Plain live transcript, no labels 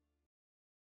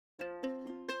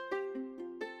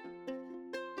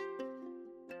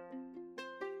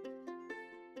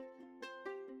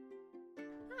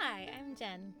Hi, I'm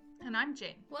Jen. And I'm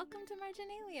Jen. Welcome to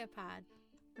Marginalia Pod.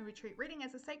 We treat reading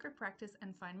as a sacred practice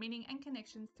and find meaning and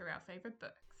connections through our favourite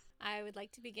books. I would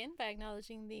like to begin by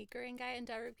acknowledging the Guringai and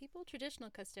Daru people, traditional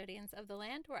custodians of the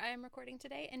land where I am recording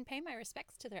today, and pay my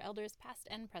respects to their elders past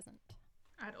and present.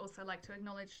 I'd also like to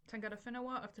acknowledge Tangata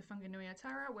Whenua of Te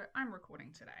Whanganui-a-Tara, where I'm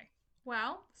recording today.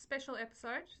 Well, special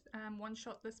episode, one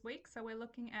shot this week, so we're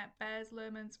looking at Baz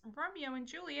Luhrmann's Romeo and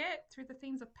Juliet through the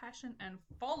themes of passion and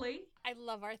folly. I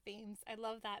love our themes. I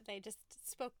love that they just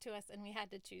spoke to us and we had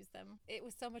to choose them. It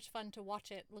was so much fun to watch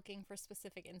it looking for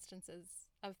specific instances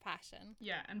of passion.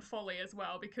 Yeah, and folly as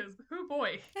well, because, oh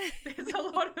boy, there's a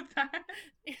lot of that.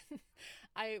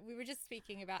 We were just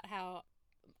speaking about how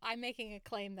I'm making a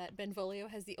claim that Benvolio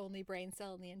has the only brain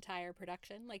cell in the entire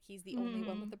production. Like, he's the only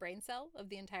one with a brain cell of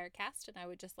the entire cast, and I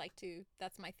would just like to,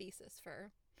 that's my thesis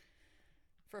for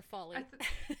folly.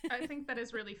 I think that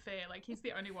is really fair. Like, he's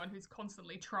the only one who's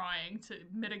constantly trying to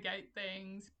mitigate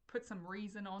things, put some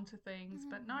reason onto things,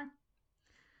 but no.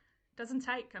 Doesn't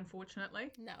take,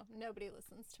 unfortunately. No, nobody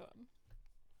listens to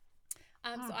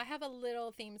him. So I have a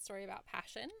little theme story about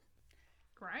passion.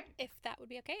 Great. If that would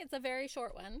be okay. It's a very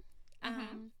short one.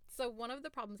 So one of the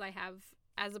problems I have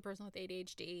as a person with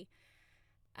ADHD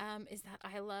is that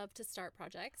I love to start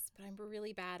projects, but I'm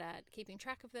really bad at keeping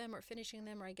track of them or finishing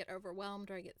them, or I get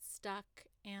overwhelmed or I get stuck.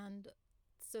 And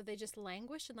so they just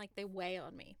languish and like they weigh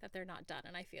on me that they're not done.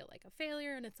 And I feel like a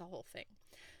failure and it's a whole thing.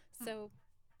 So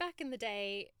back in the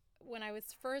day, when I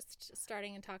was first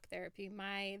starting in talk therapy,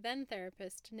 my then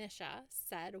therapist, Nisha,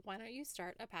 said, why don't you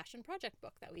start a passion project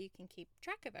book? That way you can keep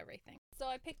track of everything. So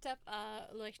I picked up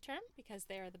Leuchtturm because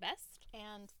they are the best.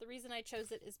 And the reason I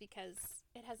chose it is because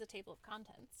it has a table of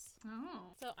contents.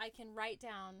 Oh. So I can write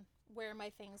down where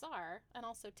my things are and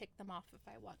also tick them off if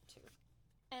I want to.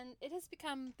 And it has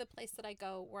become the place that I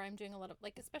go where I'm doing a lot of,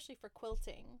 like, especially for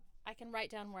quilting, I can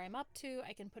write down where I'm up to.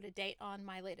 I can put a date on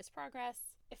my latest progress.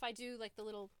 If I do, like, the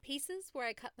little pieces where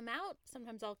I cut them out,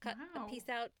 sometimes I'll cut a piece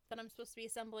out that I'm supposed to be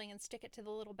assembling and stick it to the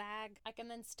little bag. I can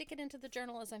then stick it into the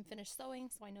journal as I'm finished sewing,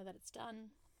 so I know that it's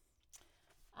done.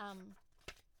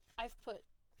 I've put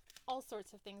all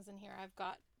sorts of things in here. I've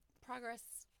got progress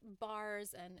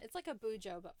bars, and it's like a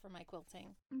bujo, but for my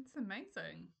quilting. It's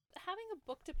amazing. Having a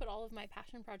book to put all of my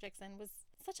passion projects in was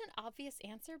such an obvious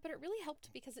answer, but it really helped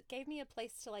because it gave me a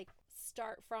place to like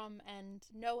start from and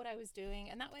know what I was doing.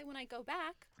 And that way when I go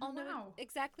back, I'll know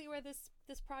exactly where this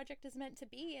project is meant to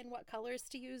be and what colors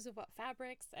to use of what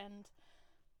fabrics. And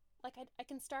like I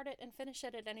can start it and finish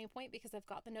it at any point because I've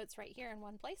got the notes right here in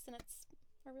one place, and it's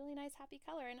a really nice happy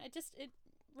color. And it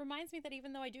reminds me that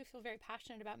even though I do feel very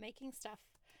passionate about making stuff,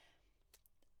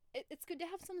 it's good to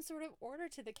have some sort of order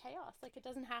to the chaos. Like, it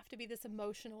doesn't have to be this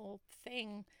emotional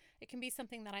thing. It can be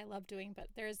something that I love doing, but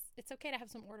it's okay to have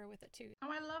some order with it too. Oh,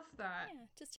 I love that. Yeah,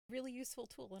 just a really useful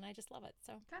tool, and I just love it.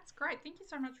 So that's great. Thank you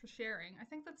so much for sharing. I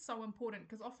think that's so important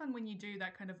because often when you do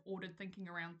that kind of ordered thinking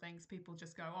around things, people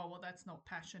just go, oh, well, that's not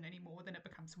passion anymore. Then it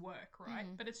becomes work, right?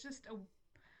 But it's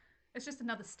just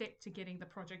another step to getting the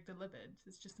project delivered.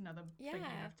 It's just another thing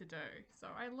you have to do. So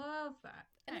I love that.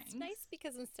 And it's nice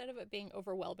because instead of it being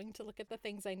overwhelming to look at the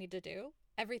things I need to do,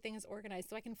 everything is organized.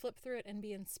 So I can flip through it and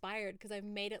be inspired because I've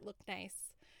made it look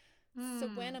nice. So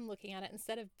when I'm looking at it,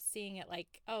 instead of seeing it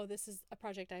like, oh, this is a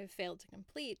project I have failed to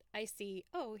complete, I see,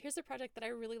 oh, here's a project that I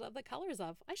really love the colors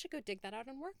of. I should go dig that out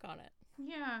and work on it.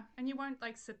 Yeah. And you won't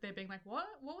like sit there being like, what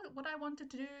I wanted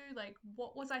to do? Like,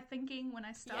 what was I thinking when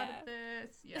I started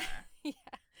this? Yeah. Yeah.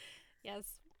 Yes.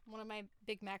 One of my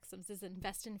big maxims is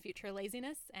invest in future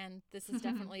laziness, and this is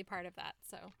definitely part of that.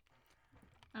 So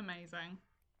amazing.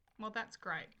 Well, that's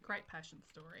great. Great passion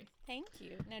story. Thank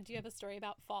you. Now, do you have a story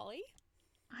about folly?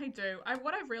 I do.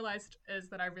 What I've realized is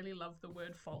that I really love the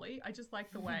word folly. I just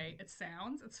like the way it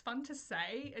sounds. It's fun to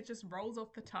say. It just rolls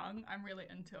off the tongue. I'm really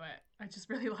into it. I just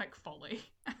really like folly.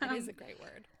 It is a great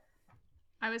word.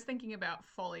 I was thinking about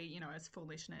folly, as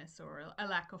foolishness or a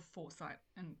lack of foresight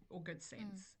or good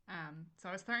sense. So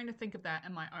I was starting to think of that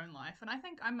in my own life. And I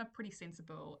think I'm a pretty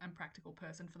sensible and practical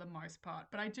person for the most part.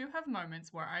 But I do have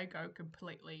moments where I go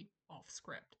completely off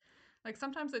script. Like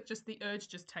sometimes the urge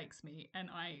just takes me and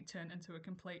I turn into a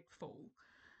complete fool.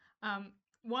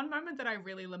 One moment that I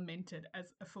really lamented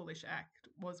as a foolish act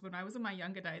was when I was in my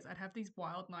younger days, I'd have these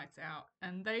wild nights out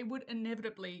and they would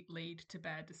inevitably lead to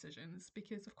bad decisions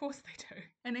because of course they do.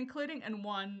 And including in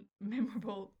one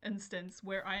memorable instance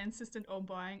where I insisted on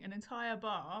buying an entire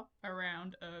bar a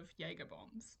round of Jaeger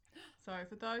bombs. So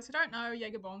for those who don't know,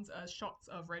 Jaeger bombs are shots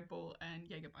of Red Bull and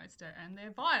Jägermeister, and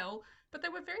they're vile, but they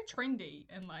were very trendy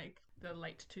in like the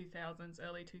late 2000s,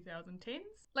 early 2010s.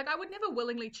 Like I would never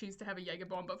willingly choose to have a Jaeger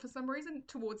bomb, but for some reason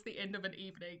towards the end of an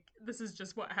evening, this is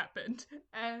just what happened.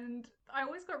 And I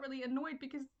always got really annoyed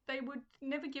because they would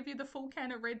never give you the full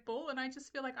can of Red Bull, and I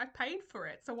just feel like I paid for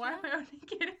it. So why am I only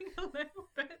getting a little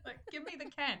bit? Like give me the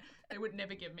can. They would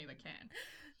never give me the can.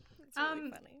 It's really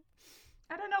funny.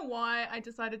 I don't know why I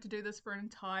decided to do this for an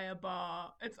entire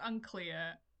bar. It's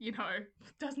unclear,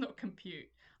 does not compute.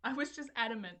 I was just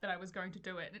adamant that I was going to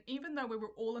do it. And even though we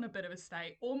were all in a bit of a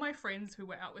state, all my friends who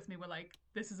were out with me were like,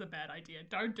 this is a bad idea.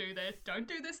 Don't do this. Don't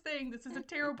do this thing. This is a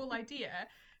terrible idea.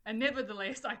 And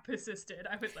nevertheless, I persisted.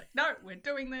 I was like, no, we're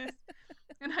doing this.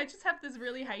 And I just have this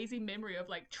really hazy memory of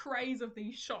like trays of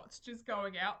these shots just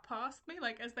going out past me,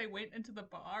 like as they went into the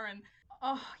bar. And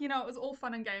it was all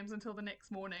fun and games until the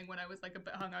next morning when I was like a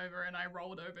bit hungover and I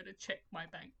rolled over to check my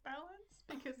bank balance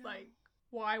because like,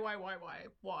 why?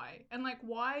 And like,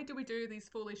 why do we do these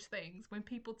foolish things when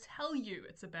people tell you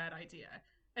it's a bad idea?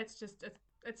 It's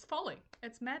folly.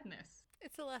 It's madness.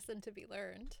 It's a lesson to be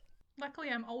learned. Luckily,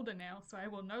 I'm older now, so I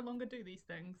will no longer do these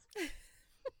things. It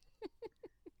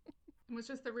was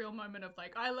just the real moment of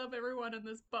like, I love everyone in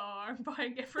this bar. I'm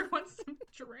buying everyone some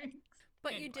drinks.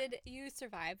 But anyway. you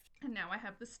survived. And now I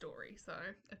have the story, so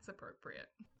it's appropriate.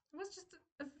 It was just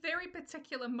a very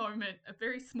particular moment, a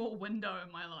very small window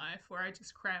in my life where I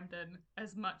just crammed in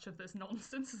as much of this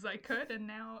nonsense as I could, and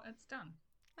now it's done.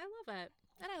 I love it.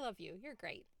 And I love you. You're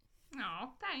great. Oh,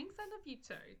 thanks. I love you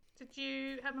too. Did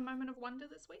you have a moment of wonder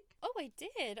this week? Oh, I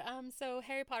did. So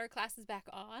Harry Potter class is back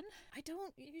on. I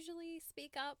don't usually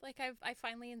speak up. Like I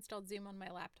finally installed Zoom on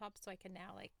my laptop so I can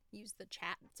now like use the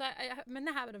chat. So I'm in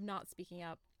the habit of not speaking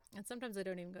up. And sometimes I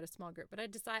don't even go to small group, but I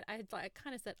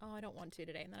kind of said, oh, I don't want to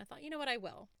today. And then I thought, you know what, I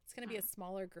will. It's going to be a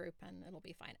smaller group and it'll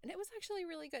be fine. And it was actually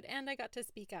really good. And I got to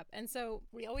speak up. And so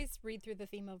we always read through the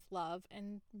theme of love.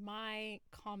 And my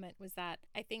comment was that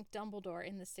I think Dumbledore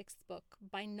in the 6th book,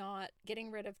 by not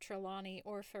getting rid of Trelawney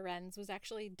or Firenze, was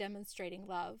actually demonstrating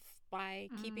love by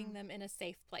keeping them in a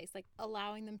safe place, like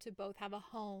allowing them to both have a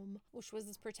home, which was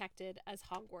as protected as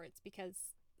Hogwarts, because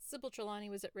Sybil Trelawney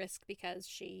was at risk because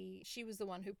she was the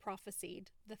one who prophesied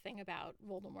the thing about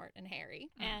Voldemort and Harry.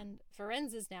 And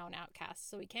Firenze is now an outcast,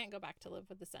 so he can't go back to live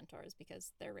with the Centaurs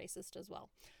because they're racist as well.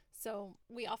 So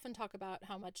we often talk about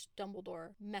how much Dumbledore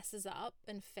messes up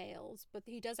and fails, but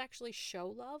he does actually show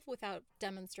love without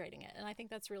demonstrating it. And I think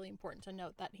that's really important to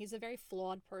note, that he's a very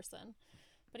flawed person,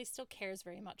 but he still cares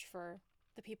very much for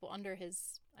the people under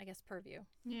his, I guess, purview.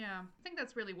 Yeah, I think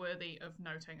that's really worthy of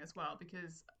noting as well,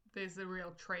 because there's a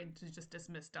real trend to just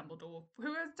dismiss Dumbledore,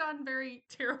 who has done very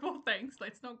terrible things.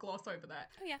 Let's not gloss over that.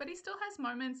 Oh, yeah. But he still has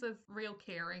moments of real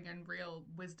caring and real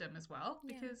wisdom as well,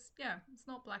 because, it's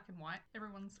not black and white.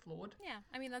 Everyone's flawed. Yeah,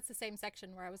 I mean, that's the same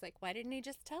section where I was like, why didn't he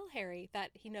just tell Harry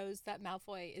that he knows that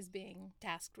Malfoy is being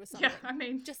tasked with something? Yeah, I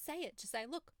mean... Just say it. Just say,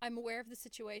 look, I'm aware of the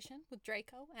situation with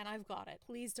Draco, and I've got it.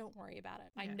 Please don't worry about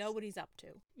it. I know what he's up to.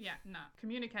 Yeah, no.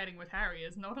 Communicating with Harry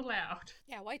is not allowed.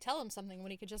 Yeah, why tell him something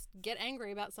when he could just get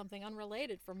angry about something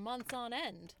unrelated for months on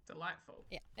end? Delightful.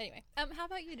 Yeah, anyway. How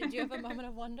about you? Did you have a moment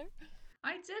of wonder?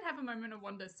 I did have a moment of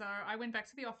wonder. So I went back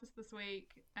to the office this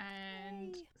week,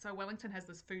 and so Wellington has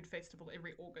this food festival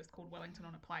every August called Wellington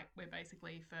on a Plate, where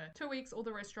basically for 2 weeks all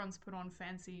the restaurants put on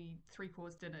fancy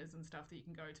 3-course dinners and stuff that you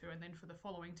can go to, and then for the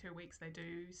following 2 weeks they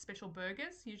do special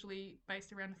burgers, usually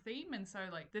based around a theme. And so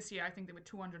like this year I think there were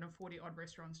 240 odd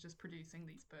restaurants just producing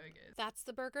these burgers. That's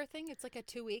the burger thing? It's like a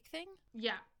 2-week thing?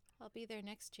 Yeah. I'll be there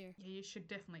next year. Yeah, you should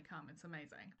definitely come. It's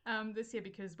amazing. This year,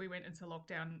 because we went into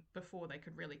lockdown before they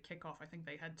could really kick off, I think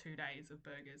they had 2 days of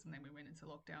burgers and then we went into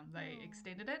lockdown. They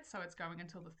extended it, so it's going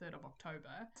until the 3rd of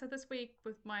October. So this week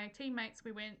with my teammates,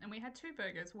 we went and we had 2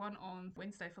 burgers, one on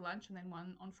Wednesday for lunch and then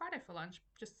one on Friday for lunch,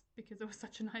 just because it was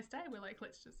such a nice day. We're like,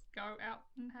 let's just go out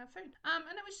and have food. And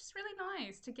it was just really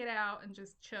nice to get out and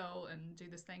just chill and do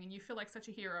this thing. And you feel like such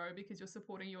a hero because you're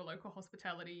supporting your local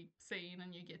hospitality scene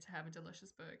and you get to have a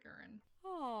delicious burger. And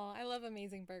oh, I love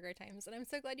amazing burger times, and I'm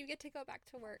so glad you get to go back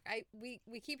to work. We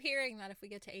keep hearing that if we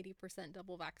get to 80%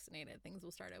 double vaccinated, things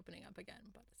will start opening up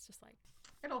again, but it's just like,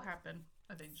 it'll happen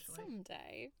eventually.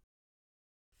 Someday.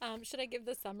 Should I give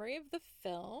the summary of the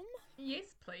film?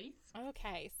 Yes, please.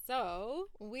 Okay, so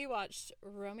we watched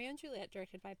Romeo and Juliet,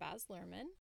 directed by Baz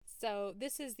Luhrmann, So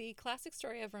this is the classic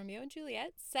story of Romeo and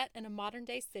Juliet set in a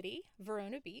modern-day city,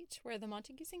 Verona Beach, where the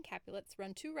Montagues and Capulets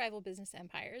run two rival business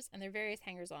empires, and their various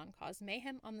hangers-on cause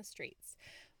mayhem on the streets.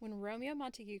 When Romeo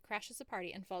Montague crashes a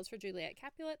party and falls for Juliet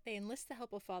Capulet, they enlist the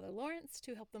help of Father Lawrence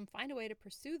to help them find a way to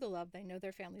pursue the love they know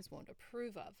their families won't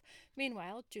approve of.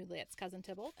 Meanwhile, Juliet's cousin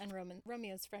Tybalt and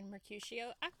Romeo's friend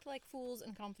Mercutio act like fools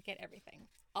and complicate everything.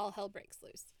 All hell breaks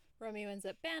loose. Romeo ends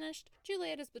up banished,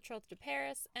 Juliet is betrothed to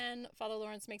Paris, and Father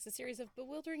Lawrence makes a series of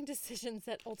bewildering decisions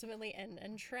that ultimately end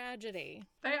in tragedy.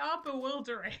 They are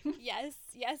bewildering. Yes,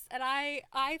 and I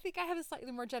think I have a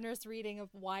slightly more generous reading of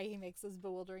why he makes those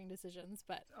bewildering decisions,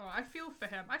 but... Oh, I feel for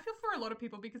him. I feel for a lot of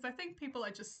people because I think people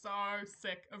are just so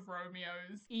sick of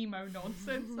Romeo's emo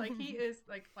nonsense. Like, he is,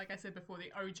 like I said before,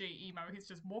 the OG emo. He's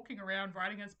just walking around,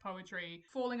 writing his poetry,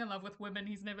 falling in love with women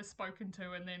he's never spoken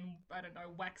to, and then, I don't know,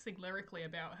 waxing lyrically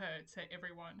about her to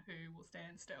everyone who will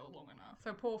stand still long enough.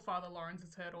 So poor Father Lawrence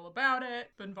has heard all about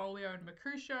it. Benvolio and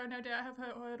Mercutio no doubt have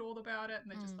heard all about it,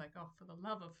 and they're just like, oh, for the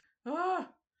love of...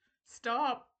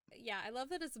 stop. Yeah, I love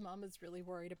that his mom is really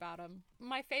worried about him.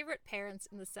 My favorite parents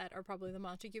in the set are probably the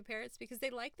Montague parents because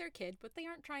they like their kid, but they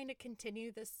aren't trying to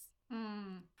continue this.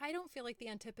 I don't feel like the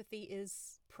antipathy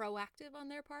is proactive on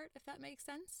their part, if that makes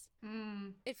sense.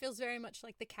 It feels very much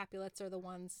like the Capulets are the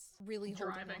ones really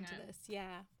holding on to this.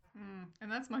 Yeah. And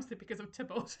that's mostly because of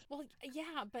Tybalt. Well,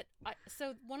 yeah, but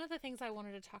so one of the things I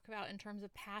wanted to talk about in terms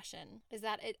of passion is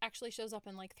that it actually shows up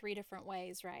in like 3 different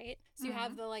ways, right? So you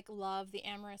have the like love, the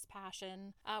amorous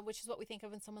passion, which is what we think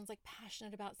of when someone's like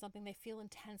passionate about something, they feel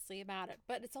intensely about it.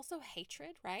 But it's also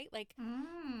hatred, right? Like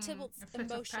Tybalt's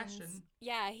emotions.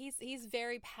 Yeah, he's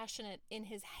very passionate in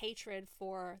his hatred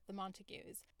for the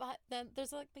Montagues. But then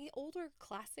there's like the older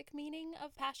classic meaning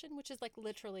of passion, which is like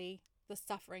literally the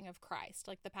suffering of Christ,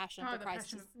 like the passion for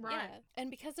Christ. Right. Yeah. And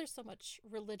because there's so much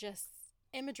religious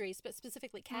imagery, but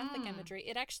specifically Catholic imagery,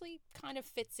 it actually kind of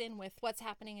fits in with what's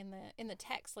happening in the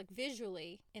text. Like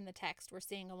visually in the text, we're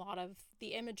seeing a lot of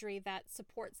the imagery that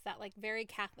supports that like very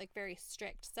Catholic, very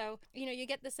strict. So, you know, you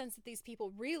get the sense that these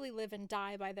people really live and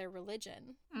die by their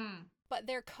religion. But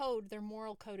their code, their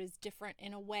moral code is different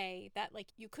in a way that, like,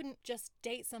 you couldn't just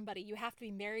date somebody. You have to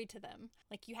be married to them.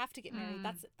 Like, you have to get married.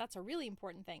 That's a really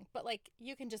important thing. But, like,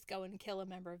 you can just go and kill a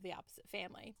member of the opposite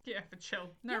family. Yeah, for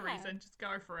chill. No reason. Just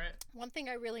go for it. One thing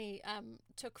I really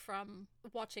took from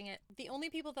watching it, the only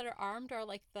people that are armed are,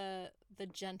 like, the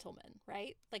gentlemen,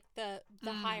 right? Like, the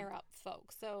higher up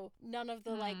folk. So none of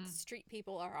the, like, street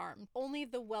people are armed. Only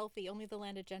the wealthy, only the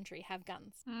landed gentry have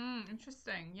guns.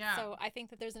 Interesting. Yeah. So I think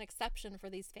that there's an exception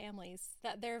for these families,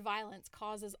 that their violence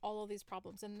causes all of these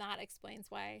problems, and that explains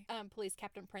why Police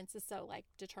Captain Prince is so like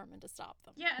determined to stop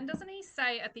them. Yeah, and doesn't he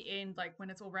say at the end, like when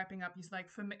it's all wrapping up, he's like,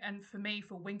 for me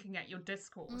for winking at your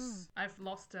discourse, I've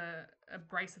lost a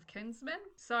brace of kinsmen.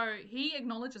 So he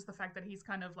acknowledges the fact that he's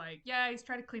kind of like, yeah, he's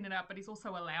tried to clean it up, but he's also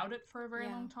allowed it for a very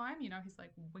long time. You know, he's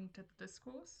like winked at the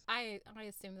discourse. I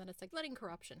assume that it's like letting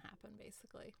corruption happen,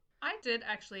 basically. I did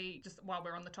actually, just while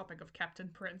we're on the topic of Captain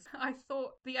Prince, I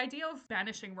thought the idea of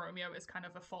banishing Romeo is kind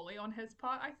of a folly on his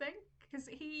part, I think. Because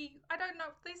I don't know,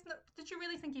 did you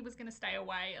really think he was going to stay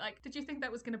away? Like, did you think that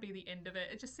was going to be the end of it?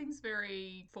 It just seems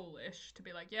very foolish to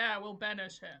be like, yeah, we'll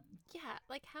banish him. Yeah,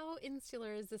 like how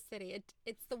insular is the city?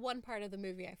 It's the one part of the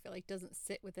movie I feel like doesn't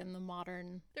sit within the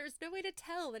modern... There's no way to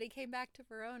tell that he came back to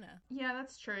Verona. Yeah,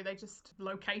 that's true. They just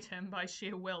locate him by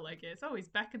sheer will, I guess. Oh, he's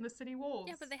back in the city walls.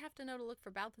 Yeah, but they have to know to look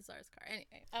for Balthazar's car.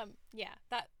 Anyway, yeah,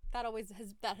 that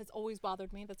has always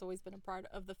bothered me. That's always been a part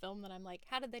of the film that I'm like,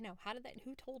 how did they know?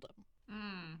 Who told them?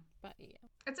 But yeah.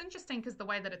 It's interesting because the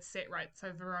way that it's set, right?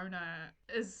 So Verona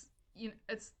is, you know,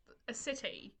 it's a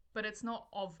city, but it's not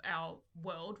of our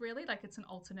world really. Like it's an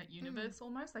alternate universe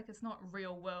almost. Like it's not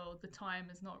real world. The time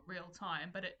is not real time,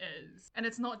 but it is. And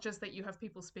it's not just that you have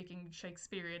people speaking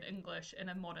Shakespearean English in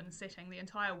a modern setting. The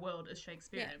entire world is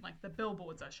Shakespearean. Yeah. Like the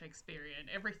billboards are Shakespearean.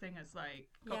 Everything is like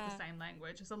got the same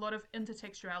language. There's a lot of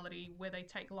intertextuality where they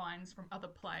take lines from other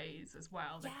plays as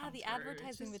well. Yeah, the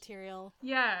advertising material.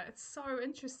 Yeah, it's so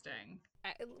interesting.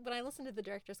 When I listen to the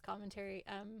director's commentary,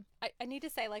 I need to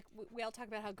say, like, we all talk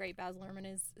about how great Baz Luhrmann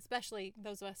is, especially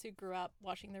those of us who grew up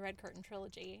watching the Red Curtain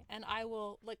trilogy. And I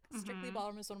will, like, Strictly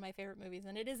Ballroom is one of my favorite movies,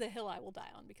 and it is a hill I will die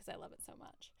on because I love it so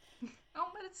much. Oh,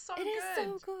 but it's so good. It is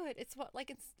so good.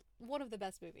 It's one of the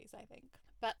best movies, I think.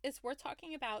 But it's worth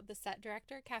talking about the set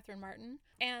director, Catherine Martin,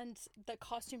 and the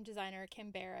costume designer, Kim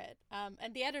Barrett,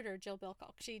 and the editor, Jill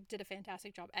Bilcock. She did a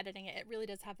fantastic job editing it. It really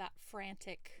does have that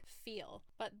frantic feel.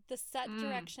 But the set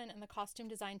direction and the costume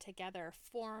design together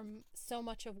form so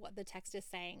much of what the text is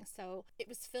saying. So it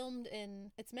was filmed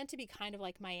it's meant to be kind of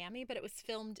like Miami, but it was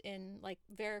filmed in like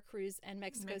Veracruz and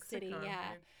Mexico City. Yeah.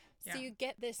 Right. Yeah. So you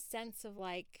get this sense of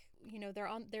like, you know,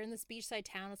 they're in this beachside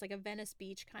town. It's like a Venice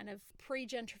Beach kind of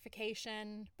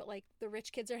pre-gentrification, but like the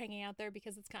rich kids are hanging out there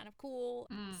because it's kind of cool.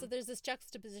 So there's this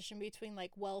juxtaposition between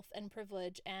like wealth and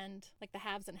privilege and like the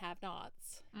haves and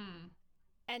have-nots.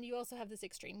 And you also have this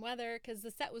extreme weather because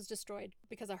the set was destroyed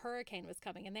because a hurricane was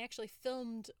coming, and they actually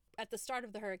filmed at the start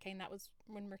of the hurricane. That was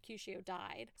when Mercutio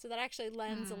died. So that actually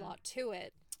lends a lot to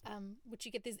it. Which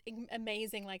you get these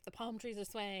amazing, like the palm trees are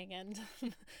swaying and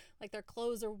like their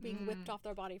clothes are being whipped off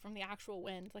their body from the actual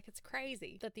wind. Like, it's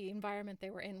crazy that the environment they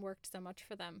were in worked so much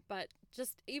for them. But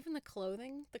just even the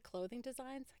clothing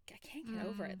designs, like, I can't get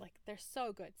over it. Like, they're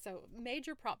so good. So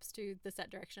major props to the set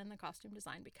direction and the costume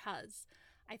design, because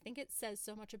I think it says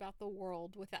so much about the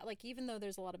world with that. Like, even though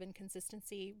there's a lot of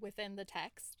inconsistency within the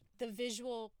text, the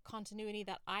visual continuity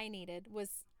that I needed was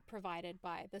provided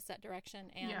by the set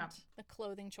direction and the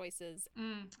clothing choices.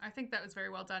 I think that was very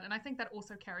well done. And I think that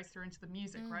also carries through into the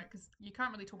music, right? Because you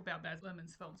can't really talk about Baz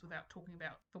Luhrmann's films without talking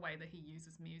about the way that he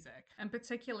uses music. And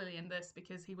particularly in this,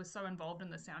 because he was so involved in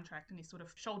the soundtrack and he sort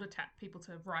of shoulder tapped people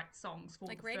to write songs for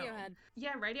like the film. Radiohead.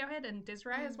 Yeah, Radiohead and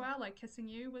Des'ree as well. Like Kissing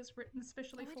You was written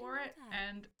especially for it.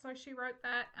 And so she wrote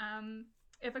that.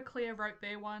 Everclear wrote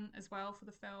their one as well for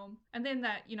the film. And then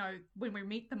that, you know, when we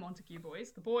meet the Montague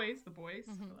boys, the boys,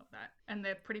 I love that. And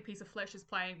their Pretty Piece of Flesh is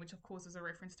playing, which of course is a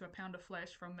reference to A Pound of Flesh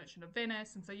from Merchant of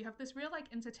Venice. And so you have this real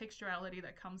like intertextuality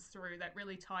that comes through that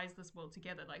really ties this world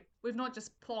together. Like, we've not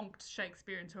just plonked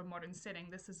Shakespeare into a modern setting.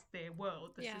 This is their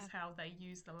world. This is how they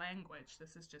use the language.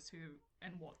 This is just who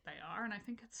and what they are. And I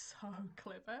think it's so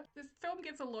clever. This film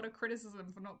gets a lot of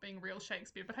criticism for not being real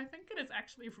Shakespeare, but I think it is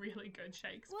actually really good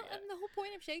Shakespeare. Well, and the whole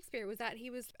point of Shakespeare was that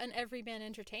he was an everyman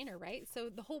entertainer, right? So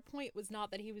the whole point was not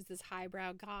that he was this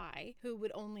highbrow guy who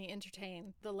would only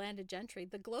entertain the landed gentry.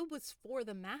 The Globe was for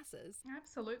the masses.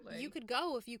 Absolutely. You could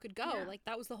go if you could go. Yeah. Like,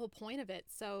 that was the whole point of it.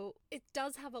 So it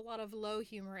does have a lot of low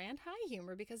humor and high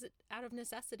humor because it, out of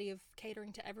necessity of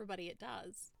catering to everybody, it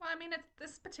does. Well, I mean,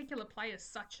 this particular play is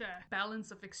such a balance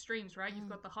of extremes, right? You've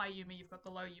got the high humor, you've got the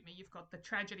low humor, you've got the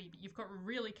tragedy, but you've got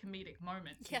really comedic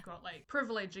moments. You've got like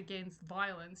privilege against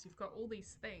violence. You've got all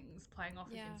these things playing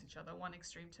off against each other, one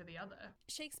extreme to the other.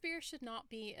 Shakespeare should not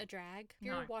be a drag. If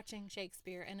you're watching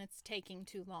Shakespeare and it's taking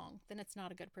too long, then it's not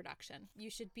a good production. You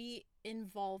should be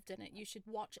involved in it. You should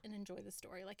watch and enjoy the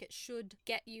story. Like, it should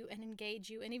get you and engage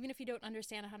you. And even if you don't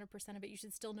understand 100% of it, you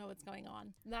should still know what's going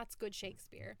on. That's good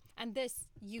Shakespeare. And this,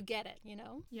 you get it, you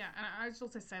know? Yeah, and I would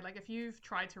also say, like, if you've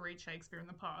tried to read Shakespeare in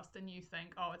the past and you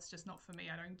think, oh, it's just not for me,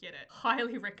 I don't get it,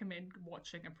 highly recommend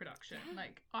watching a production.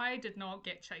 Like, I did not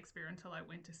get Shakespeare until I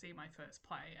went to see my first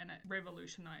play, and it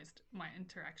revolutionized my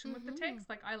interaction with the text.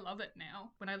 Like, I love it now.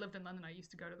 When I lived in London, I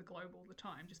used to go to the Globe all the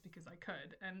time just because I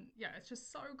could. And yeah, it's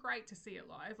just so great to see it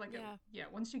live. Like,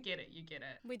 once you get it, you get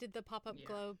it. We did the pop-up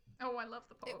Globe. Oh, I love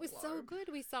the pop-up It was Globe. so good.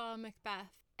 We saw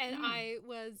Macbeth, and I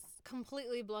was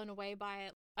completely blown away by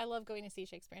it. I love going to see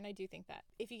Shakespeare, and I do think that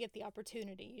if you get the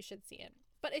opportunity, you should see it.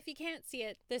 But if you can't see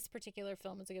it, this particular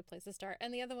film is a good place to start.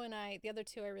 And the other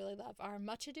two I really love are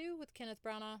Much Ado with Kenneth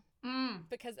Branagh,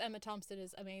 because Emma Thompson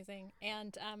is amazing,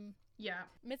 and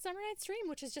Midsummer Night's Dream,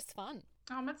 which is just fun.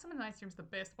 Oh, Midsummer Night's Dream's the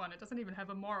best one. It doesn't even have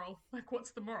a moral. Like,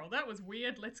 what's the moral? That was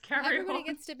weird. Let's carry on. Everybody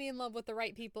gets to be in love with the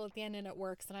right people at the end, and it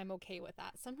works, and I'm okay with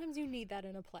that. Sometimes you need that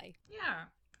in a play. Yeah.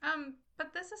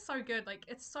 But this is so good. Like,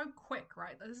 it's so quick,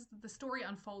 right? The story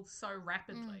unfolds so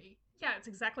rapidly. Yeah, it's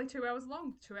exactly 2 hours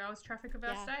long. 2 hours traffic of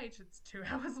our stage. It's 2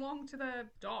 hours long to the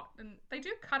dot. And they do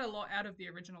cut a lot out of the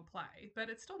original play, but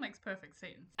it still makes perfect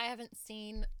sense. I haven't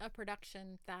seen a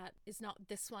production that is not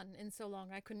this one in so long.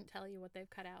 I couldn't tell you what they've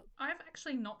cut out. I've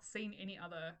actually not seen any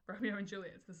other Romeo and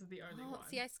Juliets. This is the only one.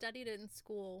 See, I studied it in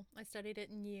school. I studied it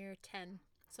in year 10.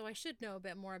 So I should know a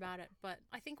bit more about it, but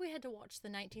I think we had to watch the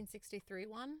 1963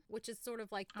 one, which is sort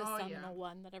of like the seminal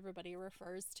one that everybody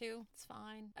refers to. It's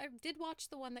fine. I did watch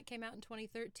the one that came out in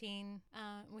 2013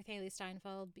 with Haley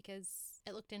Steinfeld because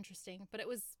it looked interesting, but it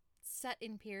was set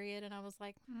in period, and I was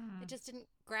like, it just didn't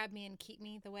grab me and keep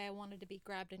me the way I wanted to be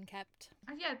grabbed and kept.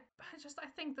 Yeah, I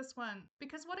think this one,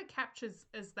 because what it captures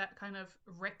is that kind of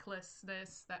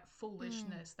recklessness, that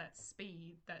foolishness, that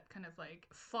speed, that kind of like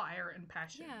fire and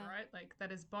passion, right? Like,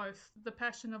 that is both the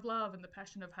passion of love and the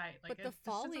passion of hate. Like, but the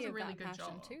folly of really that good passion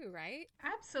job too, right?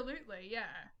 Absolutely, yeah.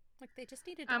 Like, they just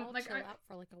needed to all chill out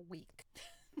for like a week.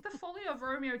 The folly of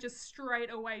Romeo just straight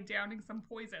away downing some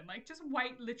poison. Like, just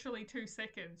wait literally 2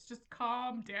 seconds. Just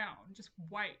calm down. Just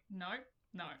wait. No.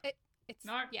 It's...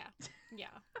 No. Yeah.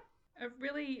 It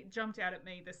really jumped out at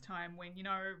me this time when, you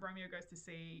know, Romeo goes to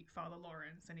see Father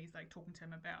Lawrence and he's like talking to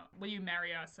him about, will you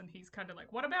marry us? And he's kind of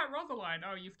like, what about Rosaline?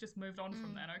 Oh, you've just moved on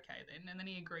from that. Okay, then. And then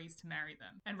he agrees to marry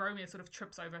them. And Romeo sort of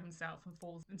trips over himself and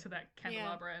falls into that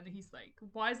candelabra. And he's like,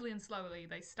 wisely and slowly,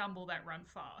 they stumble that run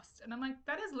fast. And I'm like,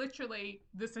 that is literally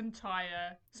this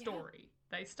entire story.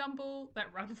 They stumble, that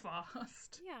run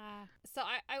fast. Yeah. So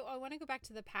I want to go back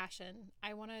to the passion.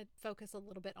 I want to focus a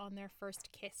little bit on their first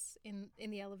kiss in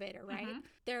the elevator, right?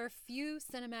 There are few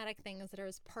cinematic things that are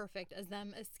as perfect as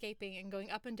them escaping and going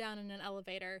up and down in an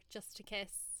elevator just to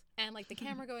kiss. And like the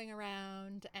camera going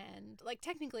around, and like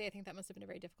technically I think that must have been a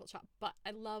very difficult shot, but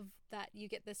I love that you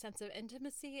get this sense of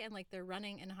intimacy and like they're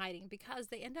running and hiding, because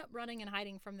they end up running and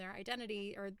hiding from their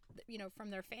identity, or you know, from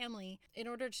their family, in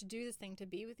order to do this thing, to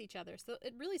be with each other. So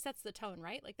it really sets the tone,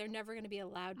 right? Like they're never going to be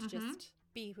allowed to just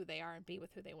be who they are and be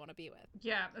with who they want to be with.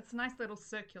 Yeah, it's a nice little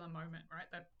circular moment,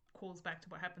 right? That calls back to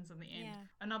what happens in the end.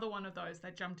 Another one of those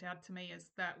that jumped out to me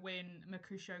is that when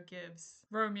Mercutio gives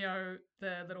Romeo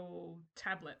the little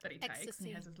tablet that he takes, and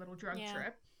he has his little drug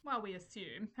trip, well, we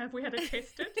assume, have we had it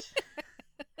tested?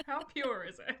 How pure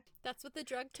is it? That's what the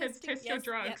drug Kids testing. test your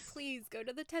drugs. Yeah, please go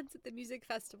to the tents at the music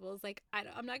festivals. Like,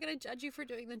 I'm not going to judge you for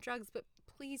doing the drugs, but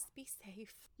please be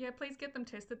safe. Yeah, please get them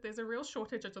tested. There's a real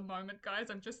shortage at the moment,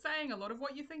 guys. I'm just saying, a lot of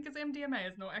what you think is MDMA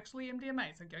is not actually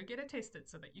MDMA, so go get it tested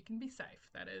so that you can be safe.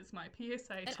 That is my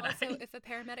PSA and today. Also, if a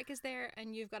paramedic is there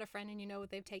and you've got a friend and you know what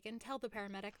they've taken, tell the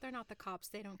paramedic. They're not the cops.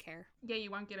 They don't care. Yeah,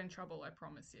 you won't get in trouble, I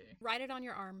promise you. Write it on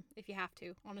your arm if you have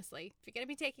to, honestly. If you're going to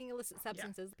be taking illicit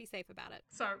substances, be safe about it.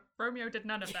 So, Romeo did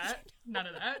none of that. None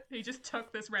of that. He just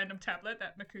took this random tablet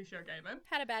that Mercutio gave him.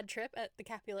 Had a bad trip at the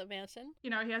Capulet Mansion. You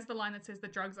know, he has the line that says the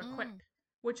drugs are quick,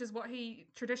 which is what he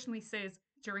traditionally says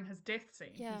during his death scene.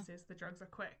 Yeah. He says the drugs are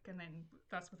quick, and then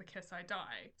thus with a kiss I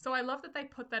die. So I love that they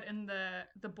put that in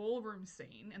the ballroom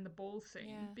scene, in the ball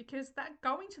scene, because that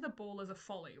going to the ball is a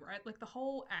folly, right? Like the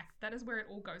whole act, that is where it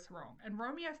all goes wrong. And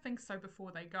Romeo thinks so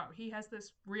before they go. He has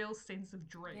this real sense of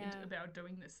dread about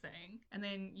doing this thing. And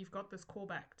then you've got this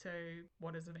callback to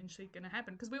what is eventually going to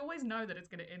happen, because we always know that it's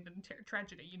going to end in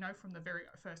tragedy, you know, from the very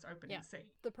first opening scene.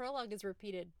 The prologue is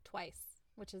repeated twice,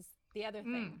 which is the other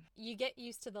thing. You get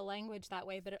used to the language that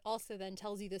way, but it also then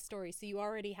tells you the story, so you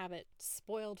already have it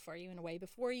spoiled for you in a way.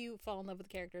 Before you fall in love with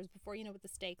the characters, before you know what the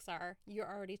stakes are, you're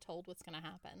already told what's going to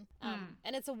happen.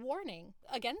 And it's a warning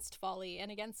against folly and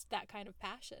against that kind of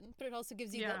passion, but it also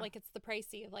gives you that, like, it's the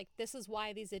précis of like, this is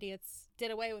why these idiots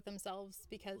did away with themselves,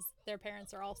 because their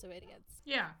parents are also idiots.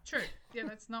 Yeah, true. Yeah,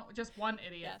 that's not just one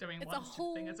idiot doing one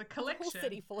stupid thing. It's a collection. It's a whole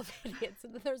city full of idiots,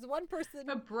 and there's one person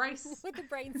with a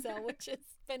brain cell, which is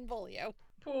Benvolio.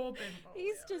 Poor Benvolio.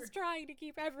 He's just trying to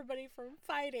keep everybody from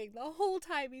fighting. The whole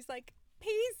time he's like,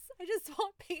 peace. I just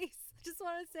want peace. I just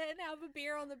want to sit and have a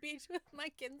beer on the beach with my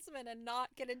kinsman and not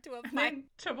get into a fight. And then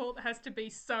Tybalt has to be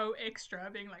so extra,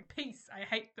 being like, peace, I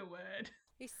hate the word.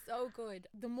 He's so good.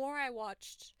 The more I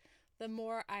watched, the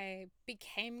more I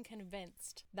became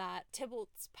convinced that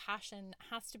Tybalt's passion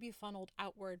has to be funneled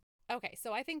outward. Okay,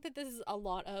 so I think that this is a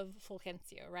lot of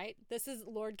Fulgencio, right? This is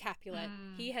Lord Capulet.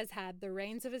 He has had the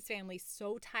reins of his family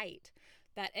so tight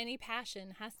that any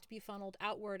passion has to be funneled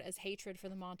outward as hatred for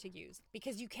the Montagues,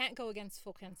 because you can't go against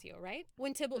Fulgencio, right?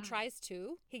 When Tybalt tries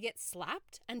to, he gets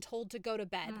slapped and told to go to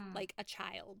bed like a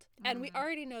child. And we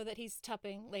already know that he's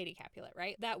tupping Lady Capulet,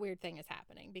 right? That weird thing is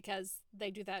happening because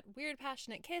they do that weird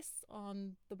passionate kiss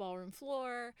on the ballroom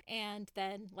floor, and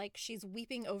then like she's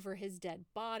weeping over his dead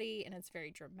body, and it's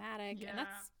very dramatic, and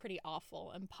that's pretty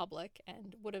awful and public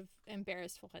and would have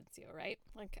embarrassed Fulgencio, right?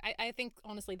 Like I think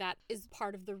honestly that is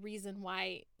part of the reason why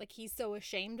like he's so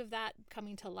ashamed of that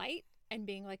coming to light and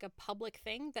being like a public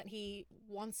thing, that he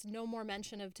wants no more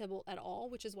mention of Tybalt at all,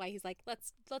 which is why he's like,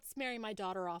 let's marry my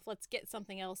daughter off. Let's get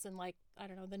something else in, like, I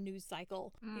don't know, the news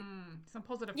cycle. Some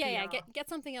positive PR. Yeah, get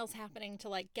something else happening to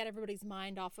like get everybody's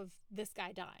mind off of this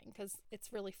guy dying, because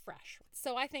it's really fresh.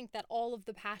 So I think that all of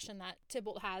the passion that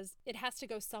Tybalt has, it has to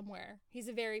go somewhere. He's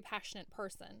a very passionate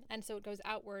person, and so it goes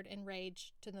outward in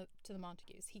rage to the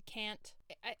Montagues. He can't.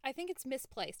 I think it's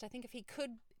misplaced. I think if he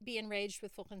could be enraged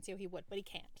with Fulgencio, he would, but he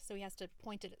can't. So he has to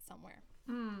point at it somewhere.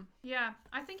 Yeah,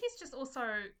 I think he's just also,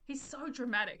 he's so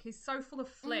dramatic. He's so full of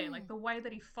flair. Like the way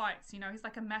that he fights, you know, he's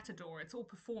like a matador. it's all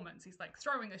performance. He's like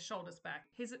throwing his shoulders back.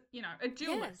 He's, a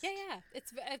duelist. Yeah.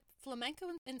 It's flamenco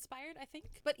inspired, I think.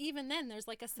 But even then, there's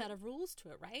like a set of rules to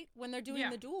it, right? When they're doing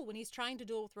the duel, when he's trying to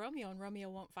duel with Romeo and Romeo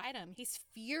won't fight him, he's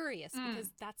furious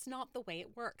because that's not the way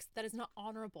it works. That is not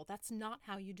honorable. That's not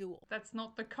how you duel. That's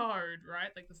not the code,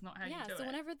 right? Like, that's not how you do it. Yeah, so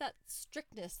whenever that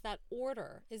strictness, that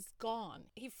order is gone,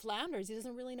 he flounders. He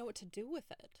doesn't really know what to do with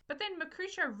it. But then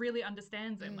Mercutio really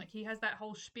understands him. Like, he has that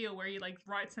whole spiel where he, like,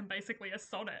 writes him basically a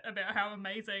sonnet about how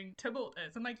amazing Tybalt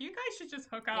is. And, like, you guys should just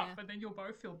hook up and then you'll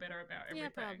both feel better about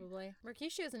everything. Yeah, probably.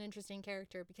 Mercutio is an interesting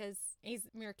character because he's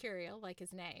Mercurial, like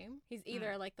his name. He's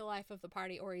either, like, the life of the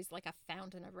party or he's, like, a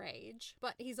fountain of rage.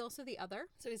 But he's also the other.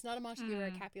 So he's not a Montague or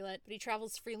a Capulet, but he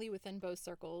travels freely within both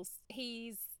circles.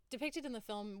 He's depicted in the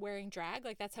film wearing drag,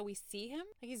 like that's how we see him.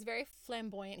 Like, he's very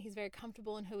flamboyant, he's very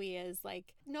comfortable in who he is.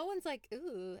 Like, no one's like,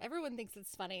 ooh, everyone thinks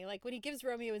it's funny. Like, when he gives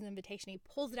Romeo his invitation, he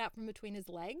pulls it out from between his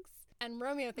legs, and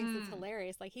Romeo thinks it's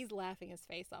hilarious. Like, he's laughing his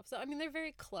face off. So I mean, they're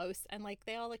very close, and like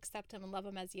they all accept him and love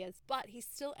him as he is, but he's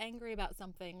still angry about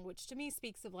something, which to me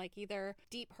speaks of like either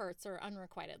deep hurts or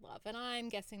unrequited love, and I'm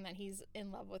guessing that he's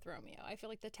in love with Romeo. I feel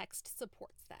like the text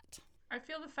supports that. I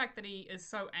feel the fact that he is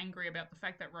so angry about the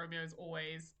fact that Romeo is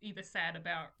always either sad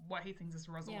about what he thinks is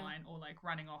Rosaline or like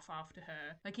running off after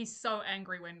her. Like, he's so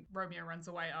angry when Romeo runs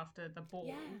away after the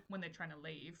ball when they're trying to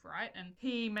leave, right? And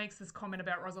he makes this comment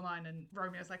about Rosaline and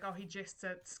Romeo's like, oh, he jests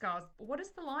at scars. What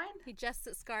is the line? He jests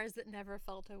at scars that never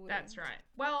felt a wound. That's right.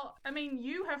 Well, I mean,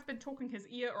 you have been talking his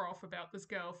ear off about this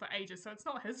girl for ages, so it's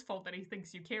not his fault that he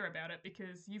thinks you care about it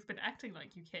because you've been acting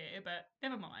like you care, but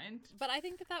never mind. But I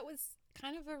think that was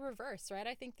kind of a reverse, right?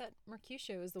 I think that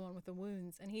Mercutio is the one with the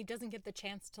wounds and he doesn't get the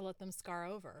chance to let them scar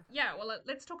over. Yeah, well,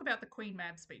 let's talk about the Queen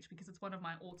Mab speech because it's one of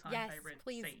my all-time favorite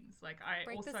scenes. Like, I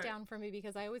break this down for me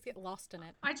because I always get lost in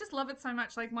it. I just love it so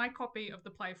much. Like, my copy of the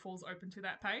play falls open to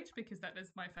that page because that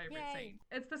is my favorite scene.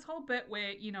 It's this whole bit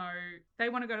where, they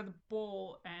want to go to the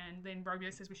ball and then Romeo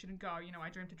says we shouldn't go. I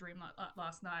dreamt a dream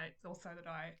last night. Also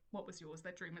what was yours?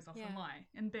 That dream is often lie.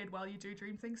 In bed while you do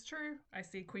dream things true. I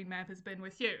see Queen Mab has been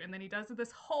with you. And then he does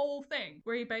this whole thing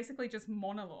where he basically just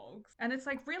monologues, and it's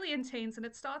like really intense, and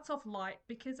it starts off light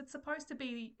because it's supposed to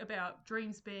be about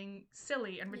dreams being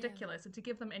silly and ridiculous, and to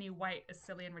give them any weight is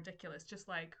silly and ridiculous, just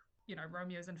like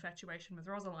Romeo's infatuation with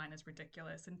Rosaline is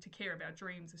ridiculous, and to care about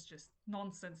dreams is just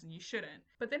nonsense and you shouldn't.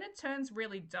 But then it turns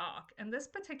really dark, and this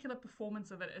particular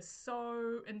performance of it is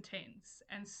so intense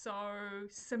and so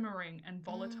simmering and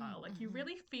volatile. Like, you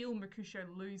really feel Mercutio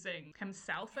losing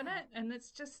himself in it, and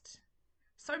it's just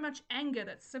so much anger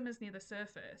that simmers near the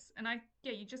surface. And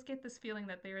you just get this feeling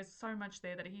that there is so much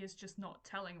there that he is just not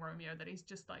telling Romeo, that he's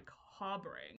just like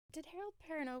harboring. Did Harold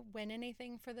Perrineau win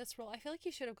anything for this role? I feel like he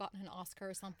should have gotten an Oscar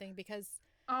or something because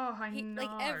I know.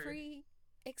 Like, every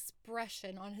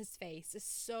expression on his face is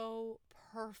so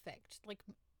perfect. Like,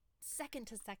 second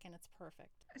to second, it's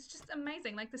perfect. It's just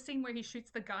amazing. Like the scene where he shoots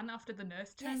the gun after the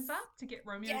nurse turns up to get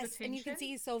Romeo's attention. And you can see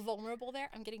he's so vulnerable there.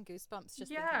 I'm getting goosebumps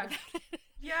just thinking about it.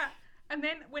 Yeah. And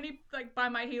then when he, like, by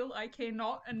my heel, I care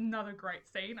not, another great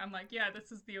scene. I'm like, yeah, this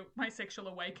is my sexual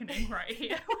awakening right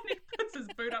here. When he puts his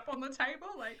boot up on the table,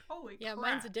 like, holy crap. Yeah,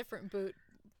 mine's a different boot,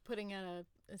 putting out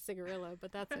a cigarillo,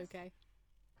 but that's okay.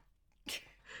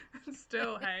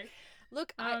 Still, hey.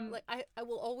 Look, I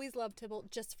will always love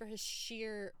Tybalt just for his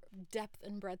sheer depth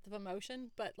and breadth of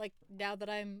emotion, but, like, now that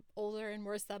I'm older and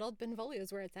more settled,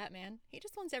 Benvolio's where it's at, man. He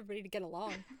just wants everybody to get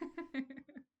along.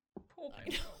 Poor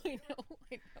I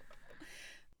know.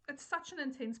 It's such an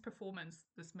intense performance,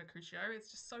 this Mercutio. It's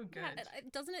just so good. Yeah,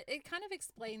 it kind of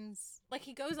explains, like,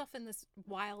 he goes off in this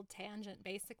wild tangent,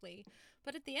 basically.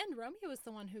 But at the end, Romeo is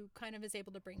the one who kind of is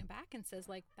able to bring him back and says,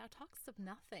 like, thou talkst of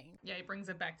nothing. Yeah, he brings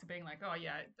it back to being like, oh,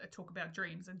 yeah, I talk about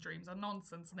dreams and dreams are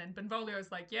nonsense. And then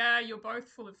Benvolio's like, yeah, you're both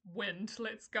full of wind.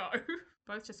 Let's go.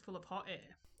 Both just full of hot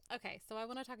air. Okay, so I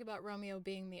want to talk about Romeo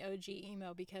being the OG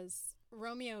emo because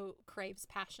Romeo craves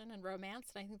passion and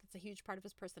romance, and I think that's a huge part of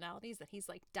his personality is that he's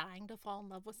like dying to fall in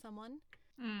love with someone.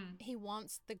 He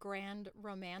wants the grand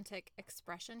romantic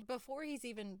expression. Before he's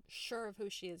even sure of who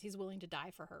she is, he's willing to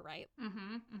die for her, right?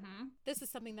 This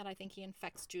is something that I think he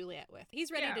infects Juliet with.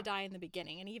 He's ready to die in the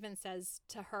beginning, and he even says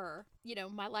to her,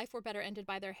 my life were better ended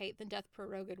by their hate than death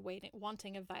prorogued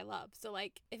wanting of thy love. So,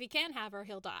 like, if he can have her,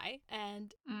 he'll die.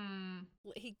 And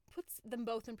he puts them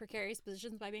both in precarious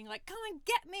positions by being like, come and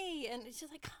get me! And it's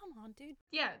just like, come on, dude.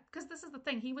 Yeah, because this is the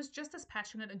thing. He was just as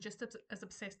passionate and just as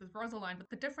obsessed as Rosaline, but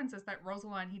the difference is that Rosaline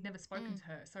Rosaline, he'd never spoken to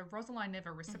her. So Rosaline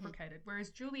never reciprocated, whereas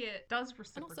Juliet does And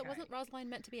reciprocate. also, wasn't Rosaline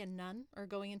meant to be a nun or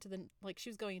going into the, like, she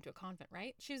was going into a convent,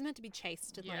 right? She was meant to be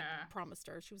chaste and, like, promised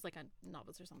her. She was like a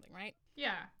novice or something, right?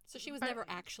 Yeah. So she was never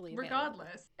actually available.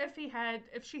 Regardless,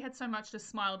 if she had so much to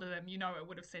smile to him, it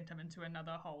would have sent him into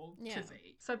another whole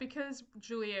tizzy. So because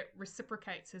Juliet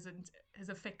reciprocates his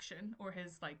affection or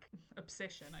his, like,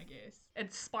 obsession, I guess,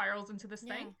 it spirals into this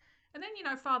thing. And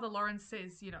then, Father Lawrence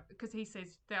says, because he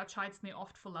says, thou chidest me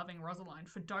oft for loving Rosaline,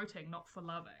 for doting, not for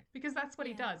loving. Because that's what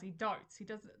he does. He dotes. He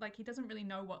doesn't really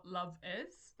know what love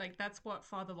is. Like, that's what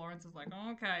Father Lawrence is like,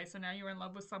 oh, okay, so now you're in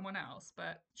love with someone else,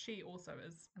 but she also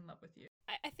is in love with you.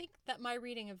 I think that my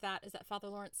reading of that is that Father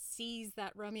Lawrence sees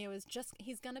that Romeo is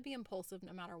he's going to be impulsive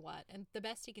no matter what. And the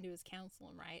best he can do is counsel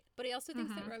him, right? But he also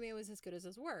thinks that Romeo is as good as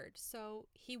his word. So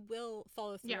he will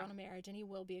follow through on a marriage, and he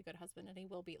will be a good husband, and he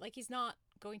will be, like, he's not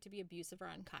going to be abusive or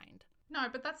unkind. No,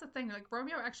 but that's the thing. Like,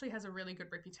 Romeo actually has a really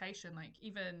good reputation. Like,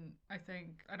 even, I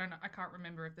think, I don't know, I can't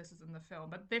remember if this is in the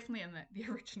film, but definitely in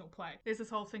the original play. There's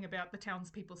this whole thing about the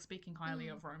townspeople speaking highly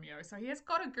of Romeo. So he has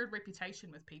got a good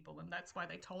reputation with people, and that's why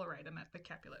they tolerate him at the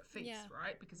Capulet feast,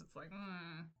 right? Because it's like,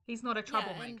 he's not a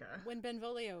troublemaker. And when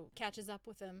Benvolio catches up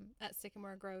with him at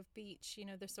Sycamore Grove Beach,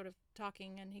 they're sort of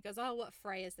talking, and he goes, oh, what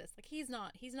fray is this? Like, he's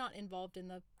not involved in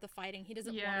the fighting. He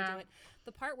doesn't want to do it.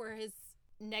 The part where his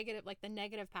the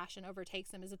negative passion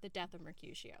overtakes him is at the death of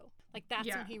Mercutio. Like, that's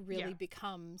when he really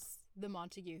becomes the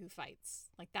Montague who fights.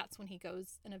 Like, that's when he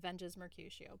goes and avenges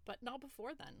Mercutio, but not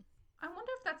before then. I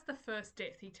wonder if that's the first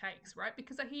death he takes, right?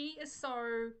 Because he is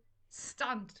so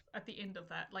stunned at the end of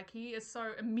that. Like, he is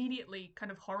so immediately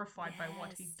kind of horrified by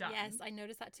what he's done. Yes, I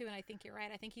noticed that too, and I think you're right.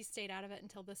 I think he stayed out of it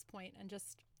until this point and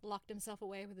just locked himself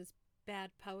away with his bad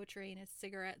poetry and his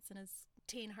cigarettes and his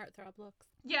teen heartthrob looks.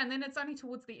 Yeah, and then it's only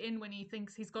towards the end when he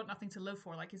thinks he's got nothing to live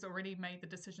for, like he's already made the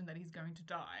decision that he's going to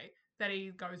die, that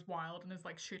he goes wild and is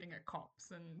like shooting at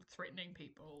cops and threatening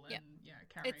people and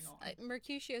carrying on.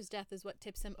 Mercutio's death is what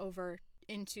tips him over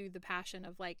into the passion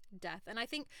of, like, death. And I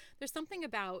think there's something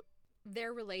about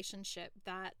their relationship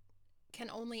that can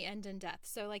only end in death.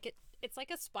 So, like, it's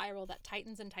like a spiral that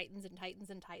tightens and tightens and tightens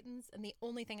and tightens, and the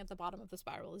only thing at the bottom of the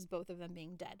spiral is both of them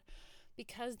being dead.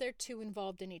 Because they're too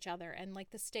involved in each other, and,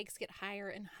 like, the stakes get higher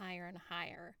and higher and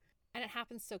higher, and it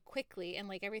happens so quickly, and,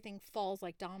 like, everything falls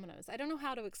like dominoes. I don't know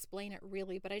how to explain it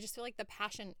really, but I just feel like the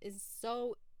passion is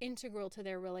so integral to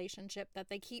their relationship that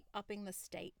they keep upping the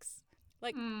stakes.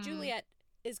 Like, Juliet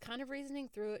is kind of reasoning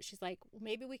through it. She's like,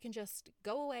 maybe we can just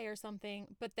go away or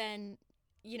something. But then,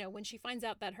 when she finds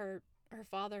out that her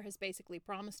father has basically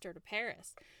promised her to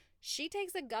Paris, she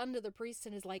takes a gun to the priest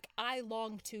and is like, I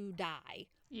long to die.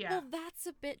 Yeah. Well, that's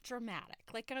a bit dramatic.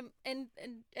 Like,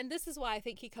 and this is why I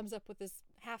think he comes up with this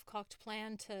half-cocked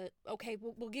plan to, okay,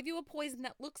 we'll give you a poison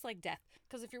that looks like death.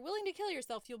 Because if you're willing to kill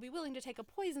yourself, you'll be willing to take a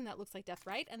poison that looks like death,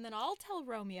 right? And then I'll tell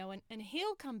Romeo, and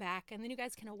he'll come back, and then you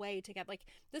guys can away together. Like,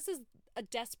 this is a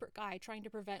desperate guy trying to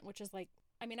prevent, which is like,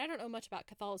 I mean, I don't know much about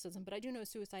Catholicism, but I do know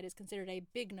suicide is considered a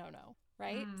big no-no,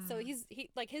 right? So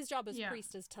his job as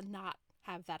priest is to not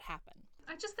have that happen.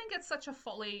 I just think it's such a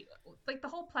folly. Like, the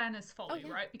whole plan is folly,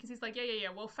 right? Because he's like,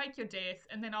 well, fake your death,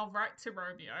 and then I'll write to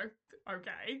Romeo.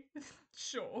 Okay,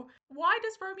 sure. Why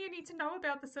does Romeo need to know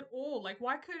about this at all? Like,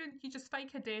 why couldn't you just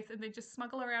fake her death and then just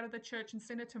smuggle her out of the church and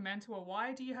send her to Mantua?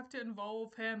 Why do you have to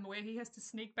involve him where he has to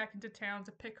sneak back into town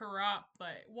to pick her up?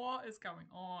 Like, what is going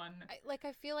on?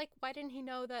 I feel like, why didn't he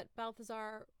know that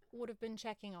Balthazar would have been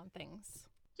checking on things?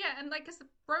 Yeah, and like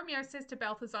Romeo says to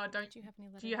Balthazar, do you have any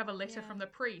letter? Do you have a letter from the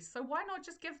priest? So why not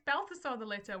just give Balthazar the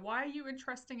letter? Why are you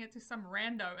entrusting it to some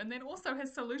rando? And then also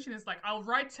his solution is like, I'll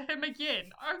write to him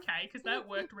again. Okay, because that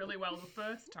worked really well the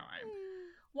first time.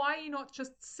 Why are you not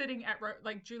just sitting at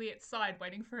Juliet's side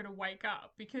waiting for her to wake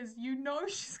up? Because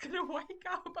she's going to wake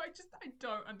up. I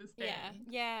don't understand.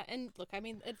 Yeah, and look, I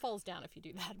mean, it falls down if you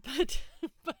do that, but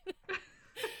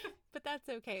that's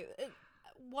okay.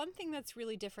 One thing that's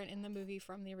really different in the movie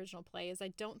from the original play is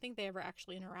I don't think they ever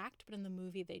actually interact, but in the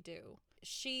movie they do.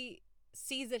 She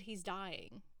sees that he's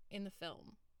dying in the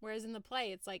film, whereas in the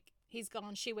play it's like he's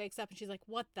gone, she wakes up and she's like,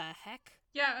 what the heck?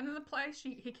 Yeah, and in the play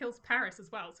he kills Paris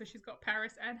as well, so she's got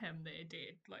Paris and him there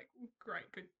dead. Like, great,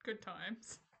 good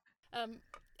times.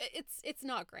 It's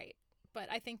not great, but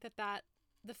I think that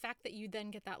the fact that you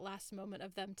then get that last moment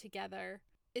of them together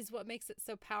is what makes it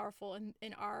so powerful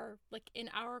in our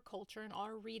culture and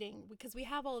our reading, because we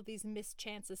have all of these missed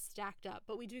chances stacked up,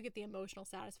 but we do get the emotional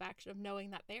satisfaction of knowing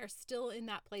that they are still in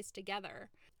that place together.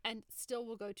 and still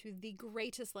will go to the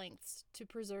greatest lengths to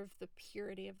preserve the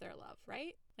purity of their love,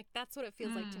 right? Like, that's what it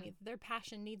feels like to me. Their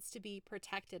passion needs to be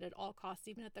protected at all costs,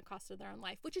 even at the cost of their own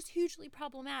life, which is hugely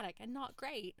problematic and not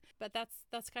great. But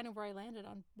that's kind of where I landed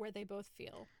on where they both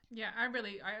feel. Yeah, I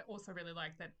also really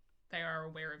like that they are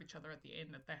aware of each other at the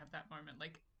end, that they have that moment.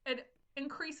 Like, it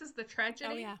increases the tragedy.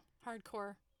 Oh yeah,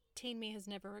 hardcore. Teen me has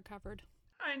never recovered.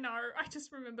 I know. I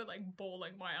just remember like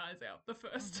bawling my eyes out the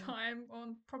first time, or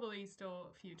probably still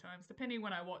a few times, depending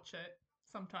when I watch it.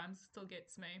 Sometimes it still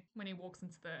gets me when he walks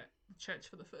into the church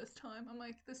for the first time. I'm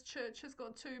like, this church has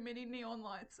got too many neon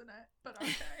lights in it, but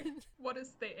okay. What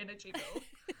is their energy bill?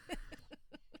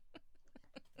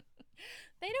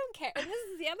 They don't care. And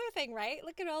this is the other thing, right?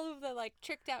 Look at all of the like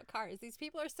tricked out cars. These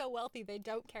people are so wealthy, they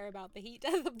don't care about the heat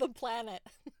death of the planet.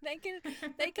 They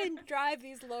can drive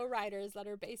these lowriders that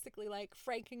are basically like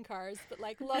Franken cars, but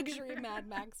like luxury Mad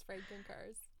Max Franken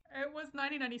cars. It was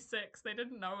 1996. They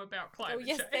didn't know about climate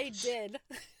change. Oh, yes, they did.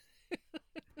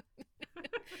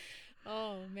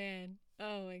 Oh, man.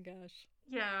 Oh, my gosh.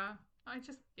 Yeah, I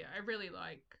really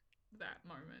like that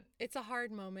moment. It's a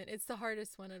hard moment. It's the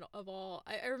hardest one of all.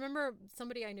 I remember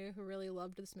somebody I knew who really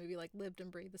loved this movie, like lived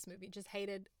and breathed this movie, just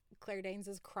hated Claire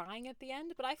Danes' crying at the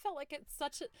end. But I felt like it's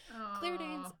such a... Claire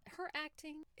Danes, her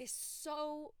acting is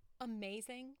so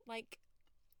amazing. Like,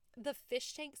 the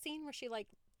fish tank scene where she, like,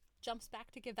 jumps back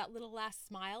to give that little last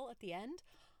smile at the end.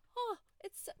 Oh,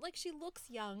 it's like she looks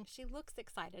young. She looks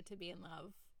excited to be in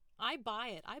love. I buy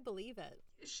it. I believe it.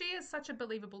 She is such a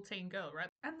believable teen girl, right?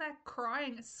 And that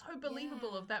crying is so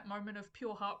believable of that moment of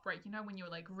pure heartbreak. You know, when you're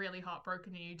like really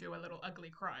heartbroken and you do a little ugly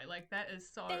cry. Like, that is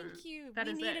so... Thank you.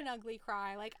 We need an ugly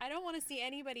cry. Like, I don't want to see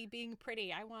anybody being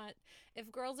pretty. I want...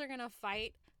 If girls are going to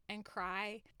fight and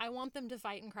cry, I want them to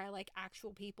fight and cry like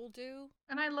actual people do.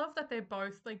 And I love that they're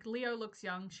both... Like, Leo looks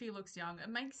young. She looks young. It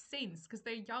makes sense because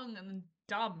they're young and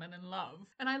dumb and in love.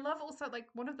 And I love also, like,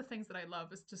 one of the things that I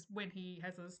love is just when he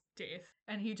has his death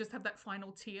and he just have that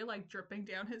final tear like dripping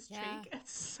down his cheek.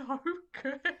 It's so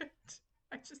good.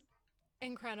 I just...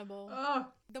 Incredible. Oh.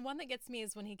 The one that gets me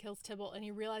is when he kills Tybalt and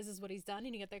he realizes what he's done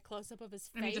and you get that close up of his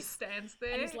face. And he just stands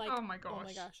there. And he's like, oh my gosh. Oh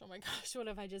my gosh, oh my gosh, what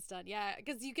have I just done? Yeah,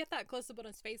 because you get that close up on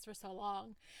his face for so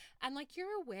long. And like,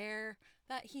 you're aware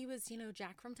that he was, you know,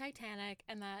 Jack from Titanic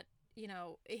and that, you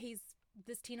know, he's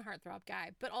this teen heartthrob guy,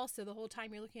 but also the whole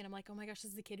time you're looking at him like, oh my gosh,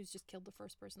 this is the kid who's just killed the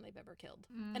first person they've ever killed.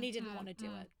 And he didn't want to do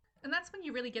it. And that's when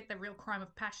you really get the real crime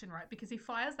of passion, right? Because he